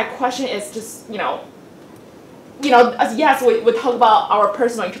think my question is just, yes, we talk about our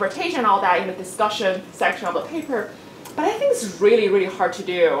personal interpretation and all that in the discussion section of the paper, but I think it's really, really hard to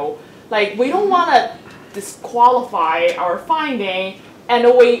do. Like, we don't want to disqualify our finding, and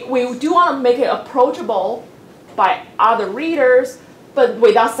we do want to make it approachable by other readers, but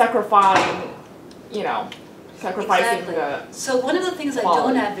without sacrificing Exactly. the So one of the things I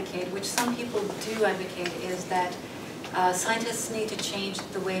quality. don't advocate, which some people do advocate, is that scientists need to change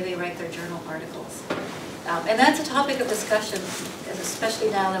the way they write their journal articles. And that's a topic of discussion, especially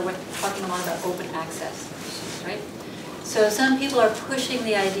now that we're talking a lot about open access issues, right? So some people are pushing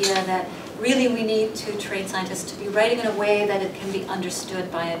the idea that really we need to train scientists to be writing in a way that it can be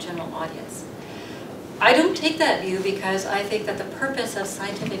understood by a general audience. I don't take that view because I think that the purpose of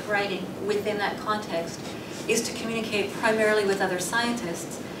scientific writing within that context is to communicate primarily with other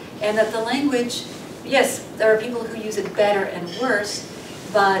scientists, and that the language, yes, there are people who use it better and worse,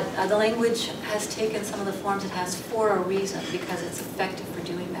 but the language has taken some of the forms it has for a reason, because it's effective for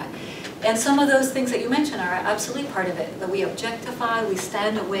doing that. And some of those things that you mentioned are absolutely part of it, that we objectify, we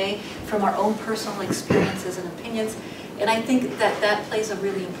stand away from our own personal experiences and opinions, and I think that that plays a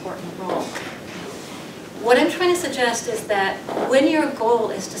really important role. What I'm trying to suggest is that when your goal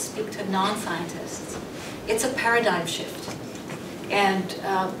is to speak to non-scientists, it's a paradigm shift. And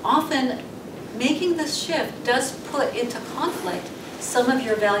often making this shift does put into conflict some of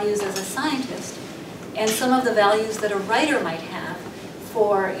your values as a scientist and some of the values that a writer might have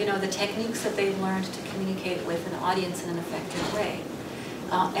for the techniques that they've learned to communicate with an audience in an effective way.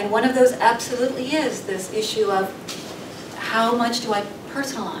 And one of those absolutely is this issue of how much do I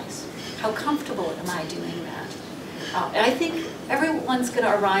personalize? How comfortable am I doing that? And I think everyone's going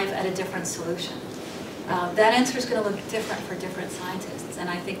to arrive at a different solution. That answer is going to look different for different scientists, and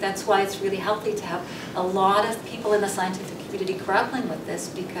I think that's why it's really healthy to have a lot of people in the scientific community grappling with this,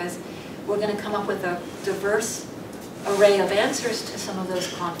 because we're going to come up with a diverse array of answers to some of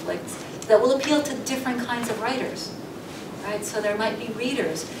those conflicts that will appeal to different kinds of writers. Right? So there might be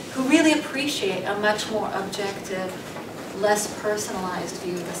readers who really appreciate a much more objective, less personalized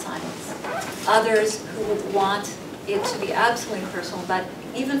view of the science. Others who would want it to be absolutely personal, but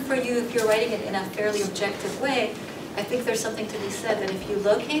even for you, if you're writing it in a fairly objective way, I think there's something to be said that if you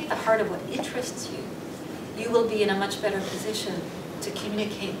locate the heart of what interests you, you will be in a much better position to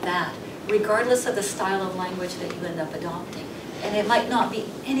communicate that, regardless of the style of language that you end up adopting. And it might not be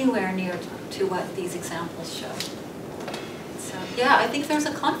anywhere near to what these examples show. So yeah, I think there's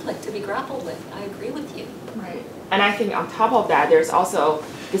a conflict to be grappled with. I agree with you. Right. And I think on top of that, there's also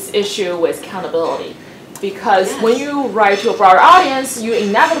this issue with accountability. Because yes. when you write to a broader audience, you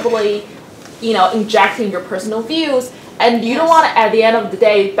inevitably, injecting your personal views, and you yes. don't want to, at the end of the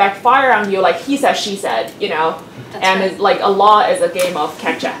day, backfire on you like he said, she said, That's and right. it's like a law is a game of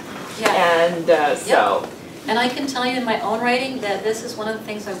catch-up. Yeah. And so. And I can tell you in my own writing that this is one of the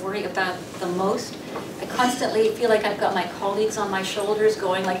things I worry about the most. I constantly feel like I've got my colleagues on my shoulders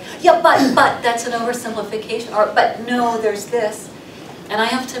going like, yeah, but that's an oversimplification, or but no, there's this. And I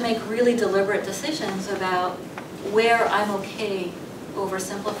have to make really deliberate decisions about where I'm okay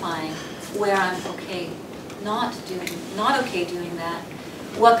oversimplifying, where I'm okay not okay doing that.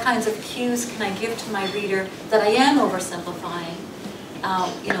 What kinds of cues can I give to my reader that I am oversimplifying?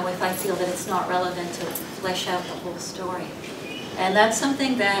 If I feel that it's not relevant to flesh out the whole story. And that's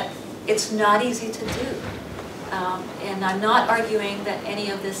something that it's not easy to do. And I'm not arguing that any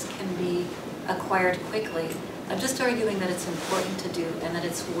of this can be acquired quickly. I'm just arguing that it's important to do and that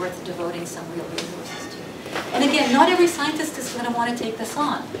it's worth devoting some real resources to. And again, not every scientist is going to want to take this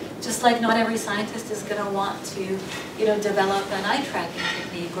on. Just like not every scientist is going to want to, develop an eye tracking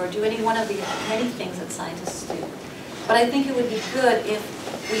technique or do any one of the many things that scientists do. But I think it would be good if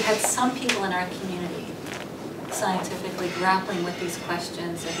we had some people in our community scientifically grappling with these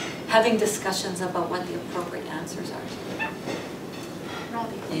questions and having discussions about what the appropriate answers are.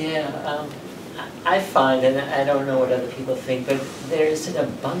 Robbie? Yeah, I find, and I don't know what other people think, but there's an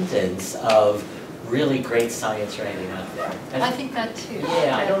abundance of really great science writing out there. And I think that too.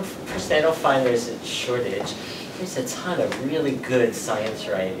 Yeah, personally, I don't find there's a shortage. There's a ton of really good science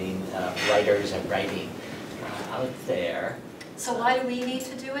writing, writers and writing out there. So why do we need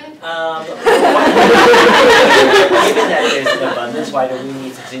to do it? Given that there's an abundance, why do we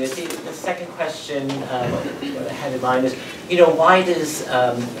need to do it? The second question what I had in mind is, why does, it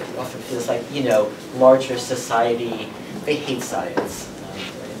often feels like, larger society, they hate science.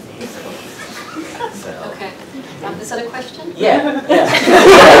 They hate science. So. Okay. Is that a question? Yeah.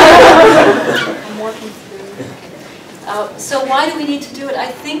 I'm working through. Okay. So why do we need to do it?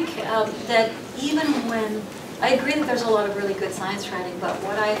 I think that even when I agree that there's a lot of really good science writing, but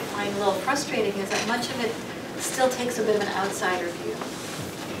what I find a little frustrating is that much of it still takes a bit of an outsider view.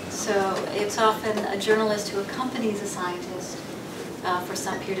 So it's often a journalist who accompanies a scientist for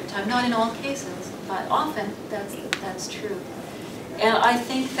some period of time. Not in all cases, but often that's true. And I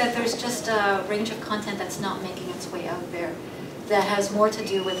think that there's just a range of content that's not making its way out there that has more to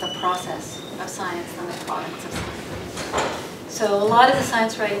do with the process of science than the products of science. So a lot of the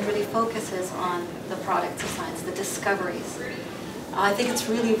science writing really focuses on the products of science, the discoveries. I think it's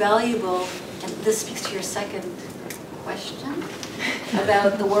really valuable, and this speaks to your second question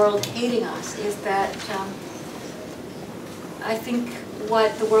about the world hating us, is that I think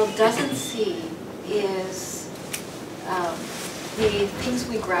what the world doesn't see is the things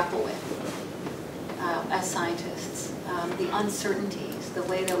we grapple with as scientists, the uncertainties, the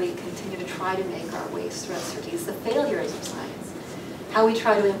way that we continue to try to make our ways through uncertainties, the failures of science, how we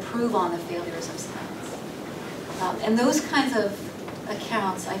try to improve on the failures of science. And those kinds of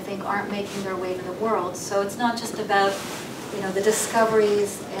accounts, I think, aren't making their way to the world. So it's not just about, you know, the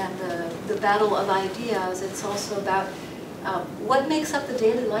discoveries and the battle of ideas. It's also about what makes up the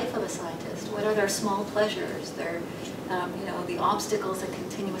daily life of a scientist. What are their small pleasures, their, you know, the obstacles that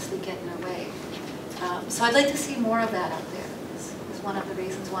continuously get in their way. So I'd like to see more of that out there. This is one of the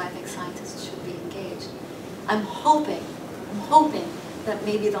reasons why I think scientists should be engaged. I'm hoping that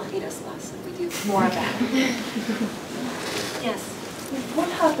maybe they'll hate us less if we do more of that. Yes? What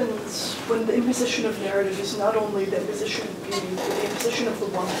happens when the imposition of narrative is not only the imposition of beauty, but the imposition of the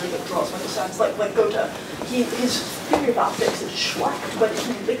wonder that draws one to science? Like Goethe, his theory of optics is Schleck, but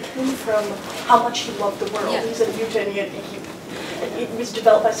it came from how much he loved the world. Yeah. He's a Newtonian, it was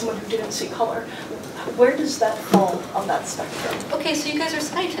developed by someone who didn't see color. Where does that fall on that spectrum? Okay, so you guys are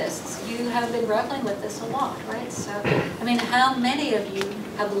scientists. You have been grappling with this a lot, right? So, I mean, how many of you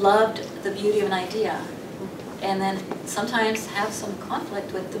have loved the beauty of an idea and then sometimes have some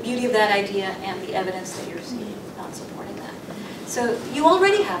conflict with the beauty of that idea and the evidence that you're seeing not supporting that? So you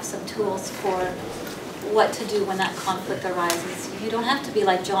already have some tools for what to do when that conflict arises. You don't have to be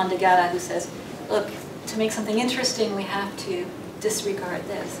like John DeGatta, who says, look, to make something interesting, we have to disregard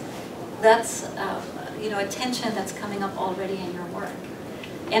this. That's you know, a tension that's coming up already in your work.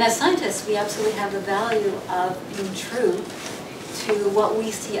 And as scientists, we absolutely have the value of being true to what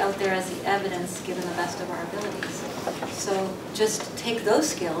we see out there as the evidence, given the best of our abilities. So just take those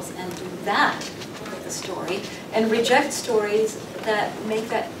skills and do that with the story, and reject stories that make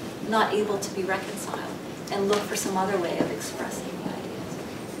that not able to be reconciled, and look for some other way of expressing the ideas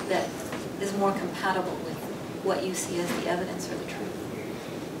that is more compatible with what you see as the evidence or the truth.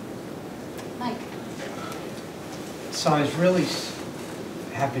 Mike. So I was really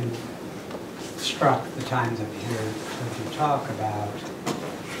have been struck the times I've heard you talk about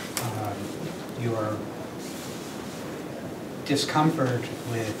your discomfort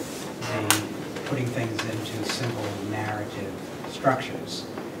with the putting things into simple narrative structures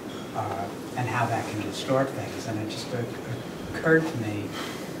and how that can distort things. And it just occurred to me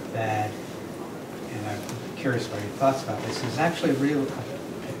that, and I'm curious what your thoughts about this, is actually a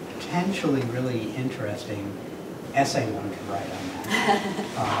potentially really interesting essay one could write on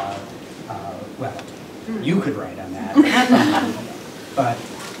that. Well, you could write on that. But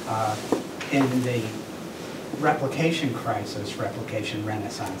in the replication crisis, replication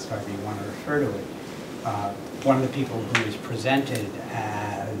renaissance, however you want to refer to it, one of the people who was presented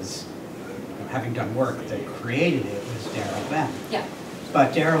as having done work that created it was Daryl Benn. Yeah.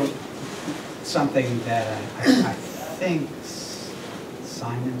 But Daryl, something that I think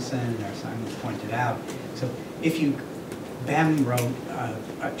Simonson or Simon pointed out, so Ben wrote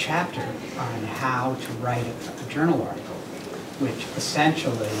a chapter on how to write a journal article, which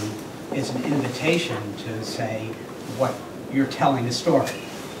essentially is an invitation to say what you're telling a story.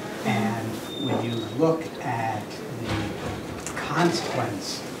 And when you look at the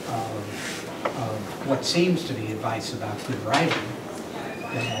consequence of what seems to be advice about good writing,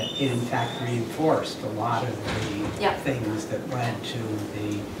 that it in fact reinforced a lot of the things that led to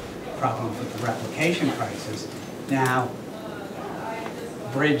the problems with the replication crisis. Now,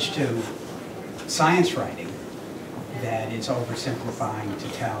 bridge to science writing that is oversimplifying to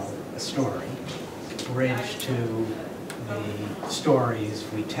tell a story, bridge to the stories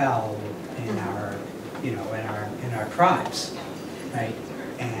we tell in our, in our tribes, right?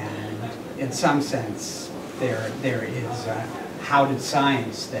 And in some sense, there is how did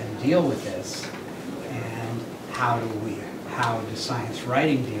science then deal with this, and how does science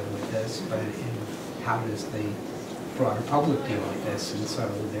writing deal with this, but how does the broader public deal with this? And so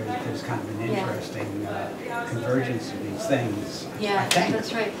there's kind of an interesting convergence of these things. Yeah, I think.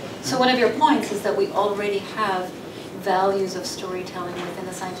 That's right. So one of your points is that we already have values of storytelling within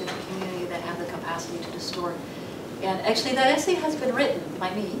the scientific community that have the capacity to distort. And actually that essay has been written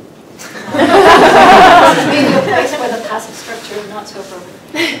by me. Maybe a place where the passive structure is not so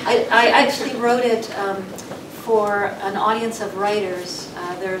appropriate. I actually wrote it for an audience of writers.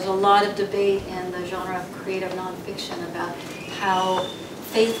 There's a lot of debate in the genre of creative nonfiction about how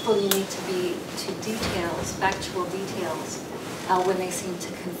faithful you need to be to details, factual details, when they seem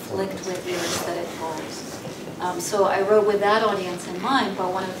to conflict with your aesthetic goals. So I wrote with that audience in mind,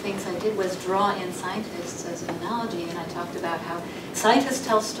 but one of the things I did was draw in scientists as an analogy, and I talked about how scientists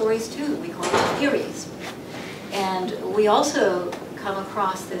tell stories too. We call them theories. And we also come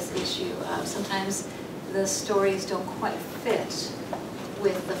across this issue of sometimes the stories don't quite fit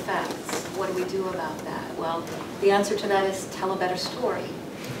with the facts. What do we do about that? Well, the answer to that is tell a better story.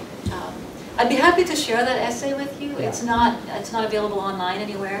 I'd be happy to share that essay with you. It's not available online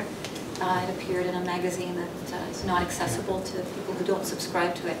anywhere. It appeared in a magazine that is not accessible to people who don't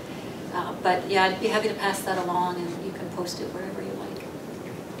subscribe to it. But yeah, I'd be happy to pass that along, and you can post it wherever you like.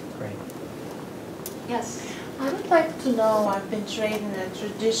 Great. Yes? I would like to know, I've been trained in a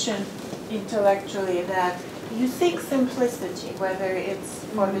tradition intellectually that you seek simplicity, whether it's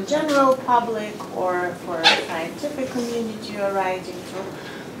for the general public or for a scientific community you're writing to,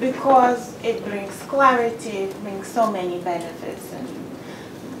 because it brings clarity, it brings so many benefits, and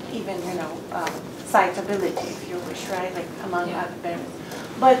even, citability, if you wish, right, like among other benefits.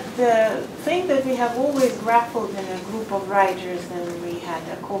 But the thing that we have always grappled in a group of writers, and we had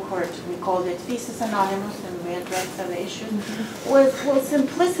a cohort, we called it Thesis Anonymous, and we addressed some issues, was, well,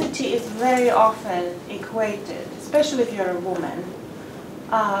 simplicity is very often equated, especially if you're a woman,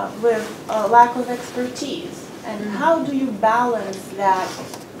 with a lack of expertise. And how do you balance that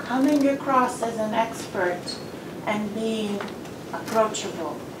coming across as an expert and being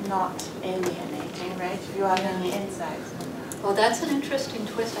approachable, not alienating, right? If you have any insights on that. Well, that's an interesting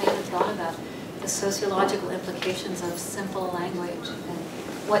twist I hadn't thought about, the sociological implications of simple language and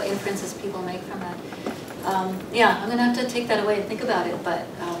what inferences people make from that. Yeah, I'm going to have to take that away and think about it, but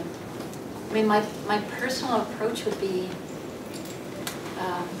I mean, my personal approach would be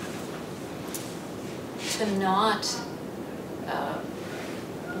to not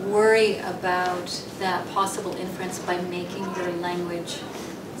worry about that possible inference by making your language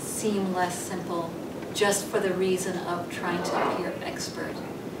seem less simple, just for the reason of trying to appear expert.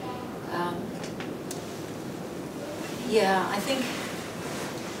 Yeah, I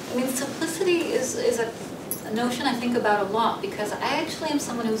mean, simplicity is a notion I think about a lot, because I actually am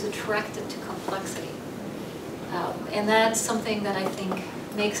someone who's attracted to complexity. And that's something that I think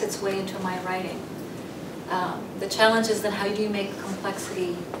makes its way into my writing. The challenge is then, how do you make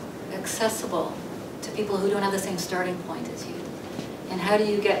complexity accessible to people who don't have the same starting point as you? And how do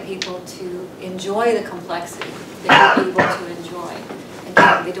you get people to enjoy the complexity that you're able to enjoy?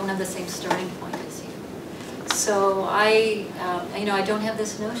 And they don't have the same starting point as you. So I don't have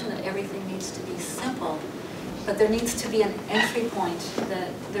this notion that everything needs to be simple, but there needs to be an entry point that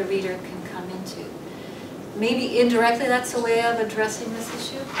the reader can come into. Maybe indirectly that's a way of addressing this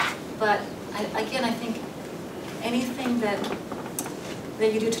issue, but I think anything that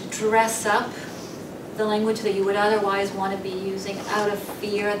you do to dress up the language that you would otherwise want to be using out of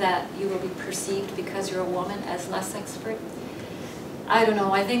fear that you will be perceived because you're a woman as less expert. I don't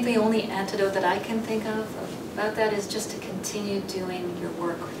know, I think the only antidote that I can think of about that is just to continue doing your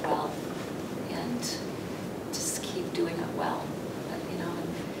work well, and just keep doing it well.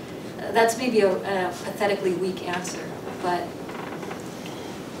 That's maybe a pathetically weak answer, but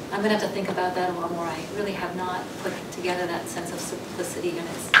I'm going to have to think about that a lot more. I really have not put together that sense of simplicity and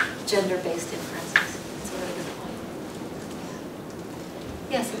its gender-based inferences. It's a really good point.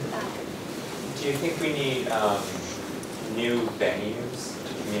 Yes, in the back. Do you think we need new venues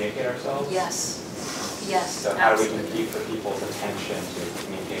to communicate ourselves? Yes. Yes, So how do we absolutely. compete for people's attention to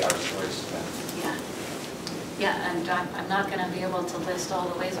communicate our stories to them? Yeah. Yeah, and I'm not going to be able to list all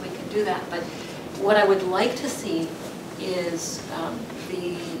the ways we can do that, but what I would like to see is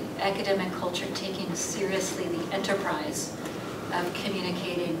the academic culture taking seriously the enterprise of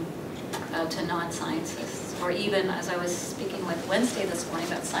communicating to non-scientists, or even, as I was speaking with Wednesday this morning,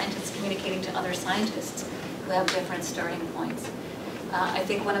 about scientists communicating to other scientists who have different starting points. I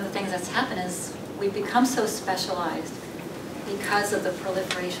think one of the things that's happened is we've become so specialized because of the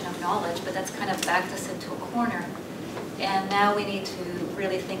proliferation of knowledge, but that's kind of backed us into a corner. And now we need to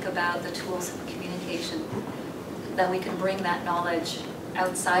really think about the tools of communication, that we can bring that knowledge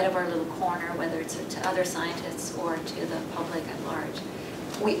outside of our little corner, whether it's to other scientists or to the public at large.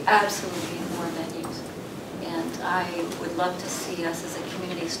 We absolutely need more venues. And I would love to see us as a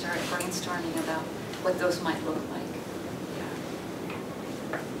community start brainstorming about what those might look like.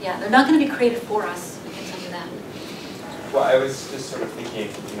 Yeah, they're not going to be created for us, I can tell you that. Well, I was just sort of thinking,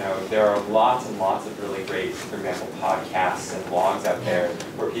 there are lots and lots of really great, for example, podcasts and blogs out there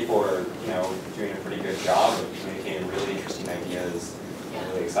where people are, doing a pretty good job of communicating really interesting ideas in a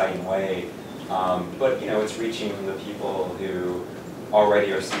really exciting way. But, it's reaching the people who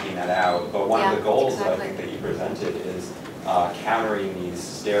already are seeking that out. But one of the goals I think that you presented is countering these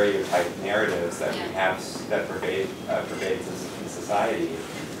stereotype narratives that we have, that pervades in society.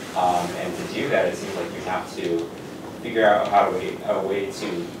 And to do that, it seems like you have to figure out a way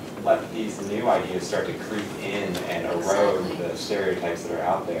to let these new ideas start to creep in and erode the stereotypes that are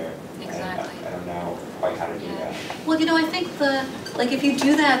out there. Exactly. And I don't know quite how to do that. Well, I think if you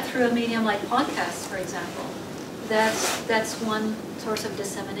do that through a medium like podcasts, for example, that's one source of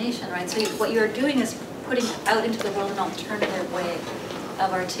dissemination, right? So what you're doing is putting out into the world an alternative way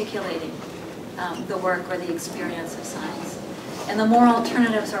of articulating the work or the experience of science. And the more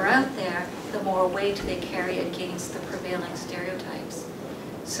alternatives are out there, the more weight they carry against the prevailing stereotypes.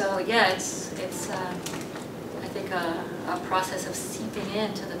 So yeah, it's I think a process of seeping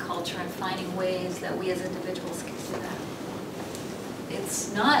into the culture and finding ways that we as individuals can do that.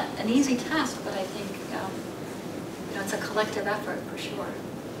 It's not an easy task, but I think it's a collective effort for sure.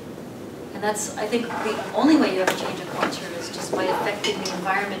 And that's, I think, the only way you ever change a culture is just by affecting the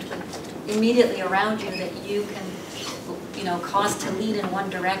environment immediately around you that you can, cause to lead in one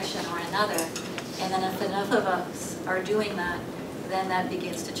direction or another. And then if enough of us are doing that, then that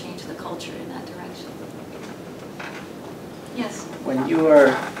begins to change the culture in that direction. Yes? When you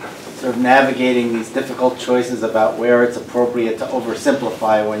are sort of navigating these difficult choices about where it's appropriate to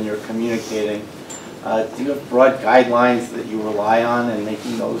oversimplify when you're communicating, do you have broad guidelines that you rely on in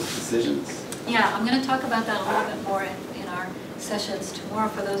making those decisions? Yeah, I'm going to talk about that a little bit more in our sessions tomorrow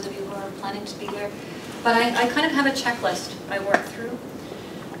for those of you who are planning to be there. But I kind of have a checklist I work through.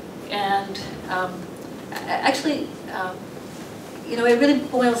 And actually, it really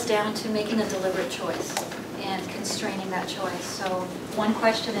boils down to making a deliberate choice and constraining that choice. So one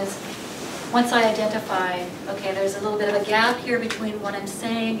question is, once I identify, okay, there's a little bit of a gap here between what I'm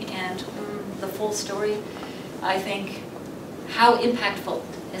saying and the full story, I think, how impactful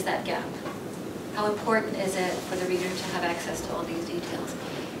is that gap? How important is it for the reader to have access to all these details?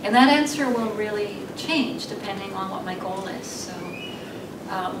 And that answer will really change depending on what my goal is. So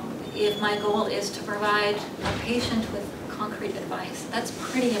if my goal is to provide a patient with concrete advice, that's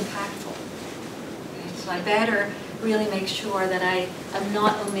pretty impactful. Okay? So I better really make sure that I am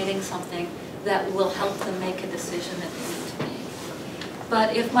not omitting something that will help them make a decision that they need to make.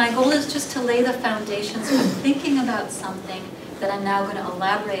 But if my goal is just to lay the foundations for thinking about something that I'm now going to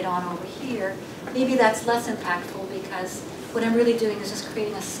elaborate on over here, maybe that's less impactful because what I'm really doing is just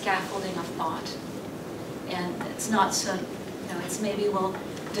creating a scaffolding of thought. And it's not so, it's maybe will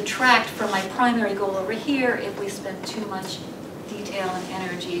detract from my primary goal over here if we spend too much detail and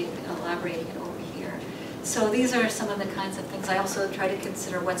energy elaborating it over here. So these are some of the kinds of things I also try to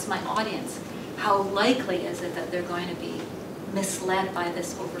consider. What's my audience? How likely is it that they're going to be misled by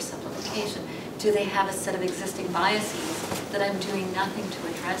this oversimplification? Do they have a set of existing biases that I'm doing nothing to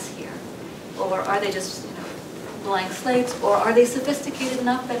address here? Or are they just, blank slates? Or are they sophisticated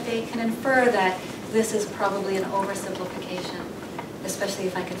enough that they can infer that this is probably an oversimplification, especially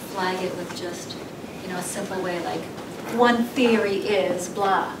if I could flag it with just, a simple way like, one theory is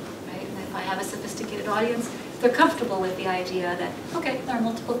blah, right? And if I have a sophisticated audience, they're comfortable with the idea that, okay, there are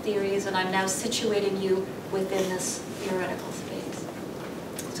multiple theories and I'm now situating you within this theoretical space.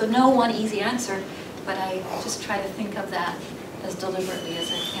 So no one easy answer, but I just try to think of that as deliberately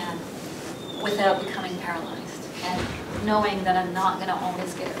as I can without becoming paralyzed and knowing that I'm not going to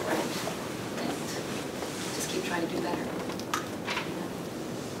always get it right and just keep trying to do better.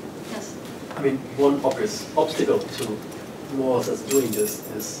 Yes? I mean, one obvious obstacle to more of us doing this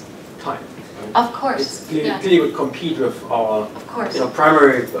is time. Right? Of course. It's clearly would compete with our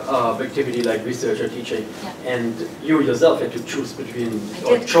primary activity like research or teaching, and you yourself had to choose between,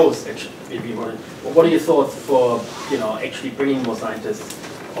 or chose actually between one. What are your thoughts for actually bringing more scientists,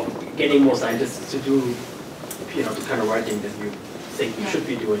 or getting more scientists to do the kind of writing that you think we should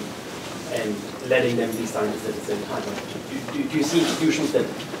be doing, and letting them be scientists at the same time? Do you see institutions that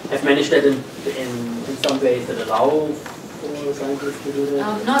have managed that in some ways that allow for scientists to do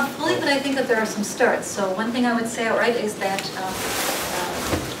that? Not fully, but I think that there are some starts. So one thing I would say outright is that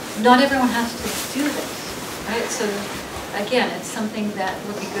not everyone has to do this, right? So again, it's something that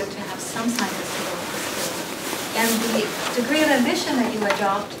would be good to have some scientists develop this skill. And the degree of ambition that you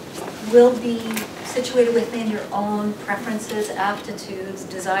adopt will be situated within your own preferences, aptitudes,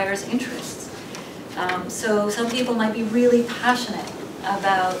 desires, interests. So some people might be really passionate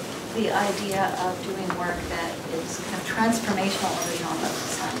about the idea of doing work that is kind of transformational over genre of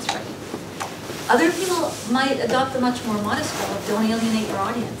science writing. Other people might adopt the much more modest goal of don't alienate your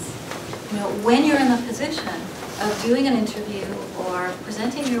audience. When you're in the position of doing an interview or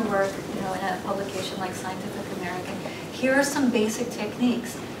presenting your work, in a publication like Scientific American, here are some basic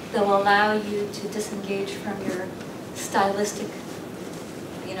techniques that will allow you to disengage from your stylistic,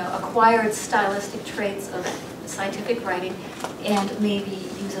 acquired stylistic traits of scientific writing and maybe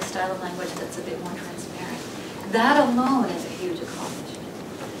use a style of language that's a bit more transparent. That alone is a huge accomplishment.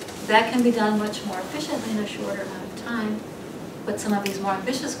 That can be done much more efficiently in a shorter amount of time, but some of these more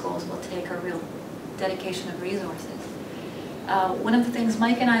ambitious goals will take a real dedication of resources. One of the things,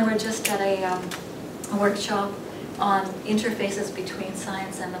 Mike and I were just at a workshop on interfaces between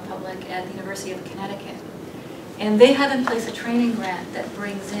science and the public at the University of Connecticut. And they have in place a training grant that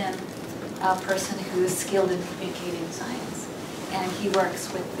brings in a person who is skilled in communicating science. And he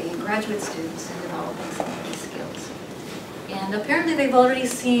works with the graduate students in developing some of these skills. And apparently they've already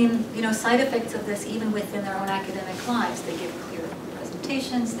seen, side effects of this even within their own academic lives. They give clear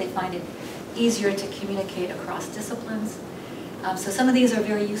presentations, they find it easier to communicate across disciplines. So some of these are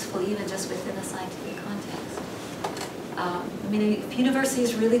very useful even just within the scientific context. If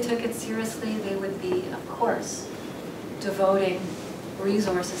universities really took it seriously, they would be, of course, devoting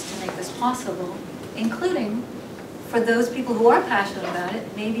resources to make this possible, including for those people who are passionate about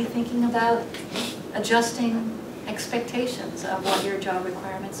it, maybe thinking about adjusting expectations of what your job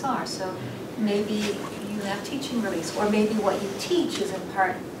requirements are. So maybe you have teaching release, or maybe what you teach is in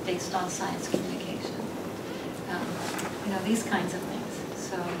part based on science communication. These kinds of things.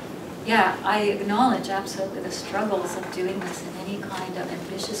 So yeah, I acknowledge absolutely the struggles of doing this in any kind of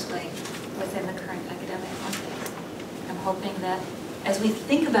ambitious way within the current academic context. I'm hoping that as we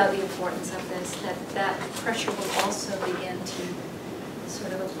think about the importance of this, that pressure will also begin to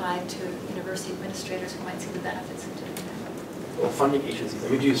sort of apply to university administrators who might see the benefits of doing that. Or funding agencies.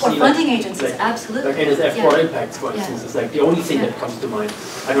 Do you or see funding agencies, absolutely. Like NSF for Impacts, for instance, is like the only thing that comes to mind.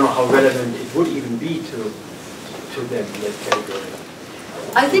 I don't know how relevant it would even be to them in that category.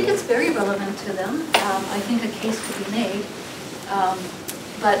 I think it's very relevant to them. I think a case could be made.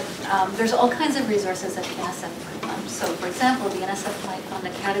 But there's all kinds of resources that the NSF might fund. So for example, the NSF might fund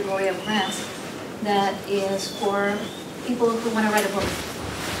a category of grants that is for people who want to write a book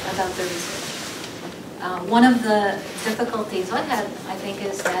about their research. One of the difficulties I had, I think,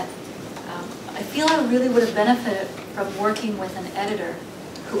 is that I feel I really would have benefited from working with an editor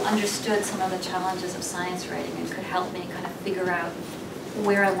who understood some of the challenges of science writing and could help me kind of figure out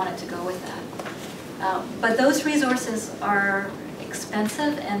where I wanted to go with that. But those resources are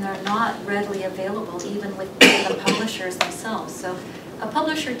expensive and they're not readily available even with the publishers themselves. So a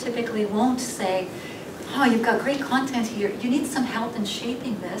publisher typically won't say, oh, you've got great content here, you need some help in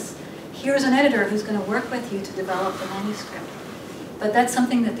shaping this. Here's an editor who's going to work with you to develop the manuscript. But that's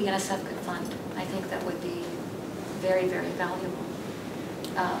something that the NSF could fund. I think that would be very, very valuable.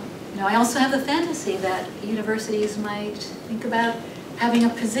 I also have the fantasy that universities might think about having a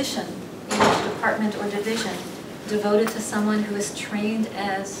position in each department or division devoted to someone who is trained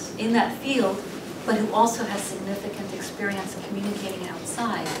as in that field, but who also has significant experience in communicating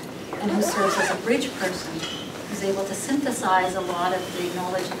outside, and who serves as a bridge person, who's able to synthesize a lot of the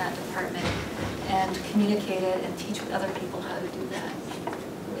knowledge in that department and communicate it and teach other people how to do that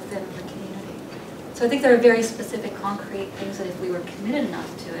within the community. So I think there are very specific, concrete things that if we were committed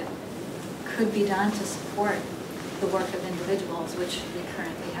enough to it, could be done to support the work of individuals, which we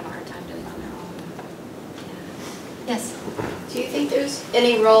currently have a hard time doing on their own. Yeah. Yes? Do you think there's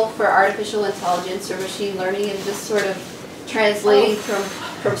any role for artificial intelligence or machine learning in this sort of translating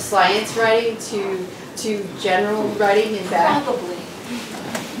from science writing to general writing and back? Probably.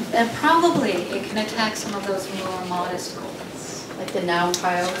 And probably it can attack some of those more modest goals. Like the noun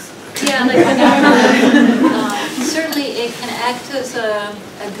piles? Yeah, like the noun piles. Certainly it can act as a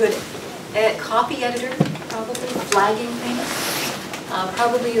good copy editor, probably, flagging things.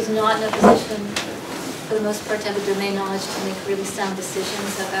 Probably is not in a position, for the most part, to have the domain knowledge to make really sound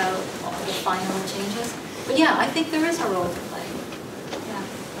decisions about all the final changes. But yeah, I think there is a role to play. Yeah.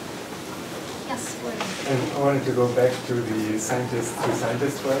 Yes, Gordon. And I wanted to go back to the scientist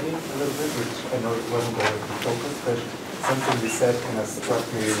writing a little bit, which I know it wasn't the focus, but something you said kind of struck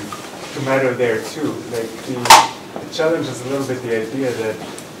me to matter there too. Like the challenge is a little bit the idea that,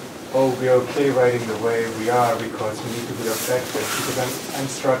 oh, we're okay writing the way we are because we need to be objective. Because I'm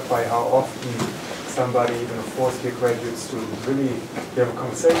struck by how often somebody, even a fourth-year graduate student, really, you have a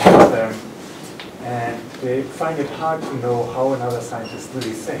conversation with them and they find it hard to know how another scientist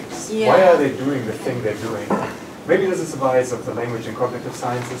really thinks. Yeah. Why are they doing the thing they're doing? Maybe this is the bias of the language and cognitive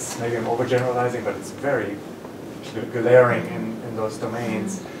sciences. Maybe I'm overgeneralizing, but it's very glaring in those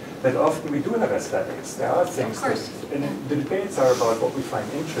domains. That often we do have aesthetics. There are things that, and the debates are about what we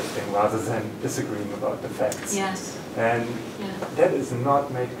find interesting rather than disagreeing about the facts. Yes. And that is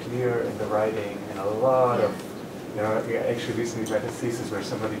not made clear in the writing, and a lot of, I actually recently read a thesis where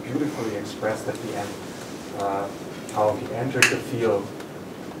somebody beautifully expressed at the end how he entered the field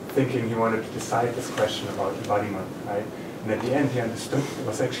thinking he wanted to decide this question about embodiment, right? And at the end, he understood there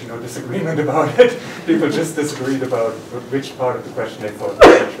was actually no disagreement about it. People just disagreed about which part of the question they thought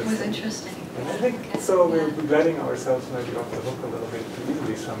was interesting. And I think so we're letting ourselves maybe off the hook a little bit too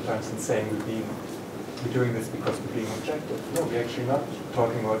easily sometimes in saying we're being we're doing this because we're being objective. No, we're actually not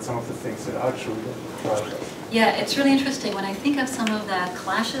talking about some of the things that are true about us. Yeah, it's really interesting. When I think of some of the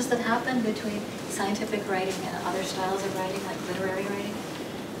clashes that happen between scientific writing and other styles of writing, like literary writing,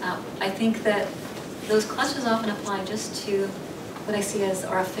 I think that those clashes often apply just to what I see as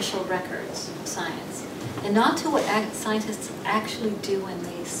our official records of science, and not to what scientists actually do when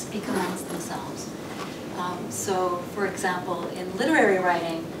they speak amongst themselves. So, for example, in literary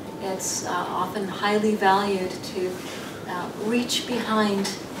writing, it's often highly valued to reach behind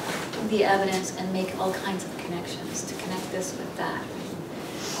the evidence and make all kinds of connections, to connect this with that.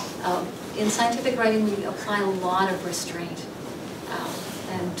 In scientific writing, we apply a lot of restraint,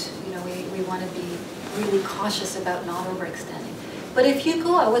 and we want to be really cautious about not overextending. But if you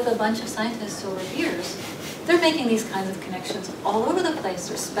go out with a bunch of scientists over years, they're making these kinds of connections all over the place.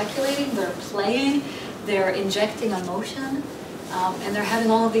 They're speculating, they're playing, they're injecting emotion, and they're having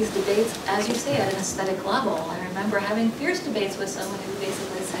all of these debates, as you say, at an aesthetic level. I remember having fierce debates with someone who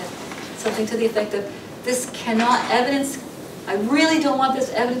basically said something to the effect of, this cannot evidence, I really don't want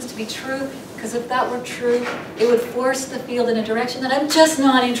this evidence to be true, because if that were true, it would force the field in a direction that I'm just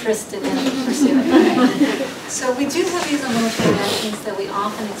not interested in pursuing. So we do have these emotional reactions that we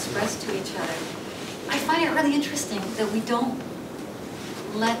often express to each other. I find it really interesting that we don't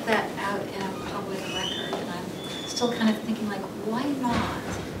let that out in a public record, and I'm still kind of thinking, like, why not?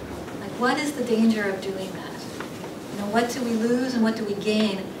 Like, what is the danger of doing that? What do we lose and what do we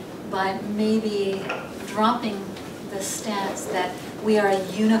gain by maybe dropping the stance that we are a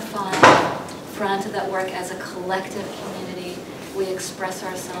unified front that work as a collective community? We express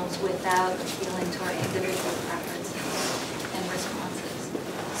ourselves without appealing to our individual preferences and responses.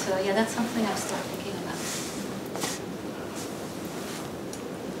 So yeah, that's something I'm still thinking about.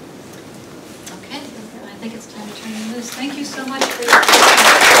 Okay, I think it's time to turn you loose. Thank you so much for your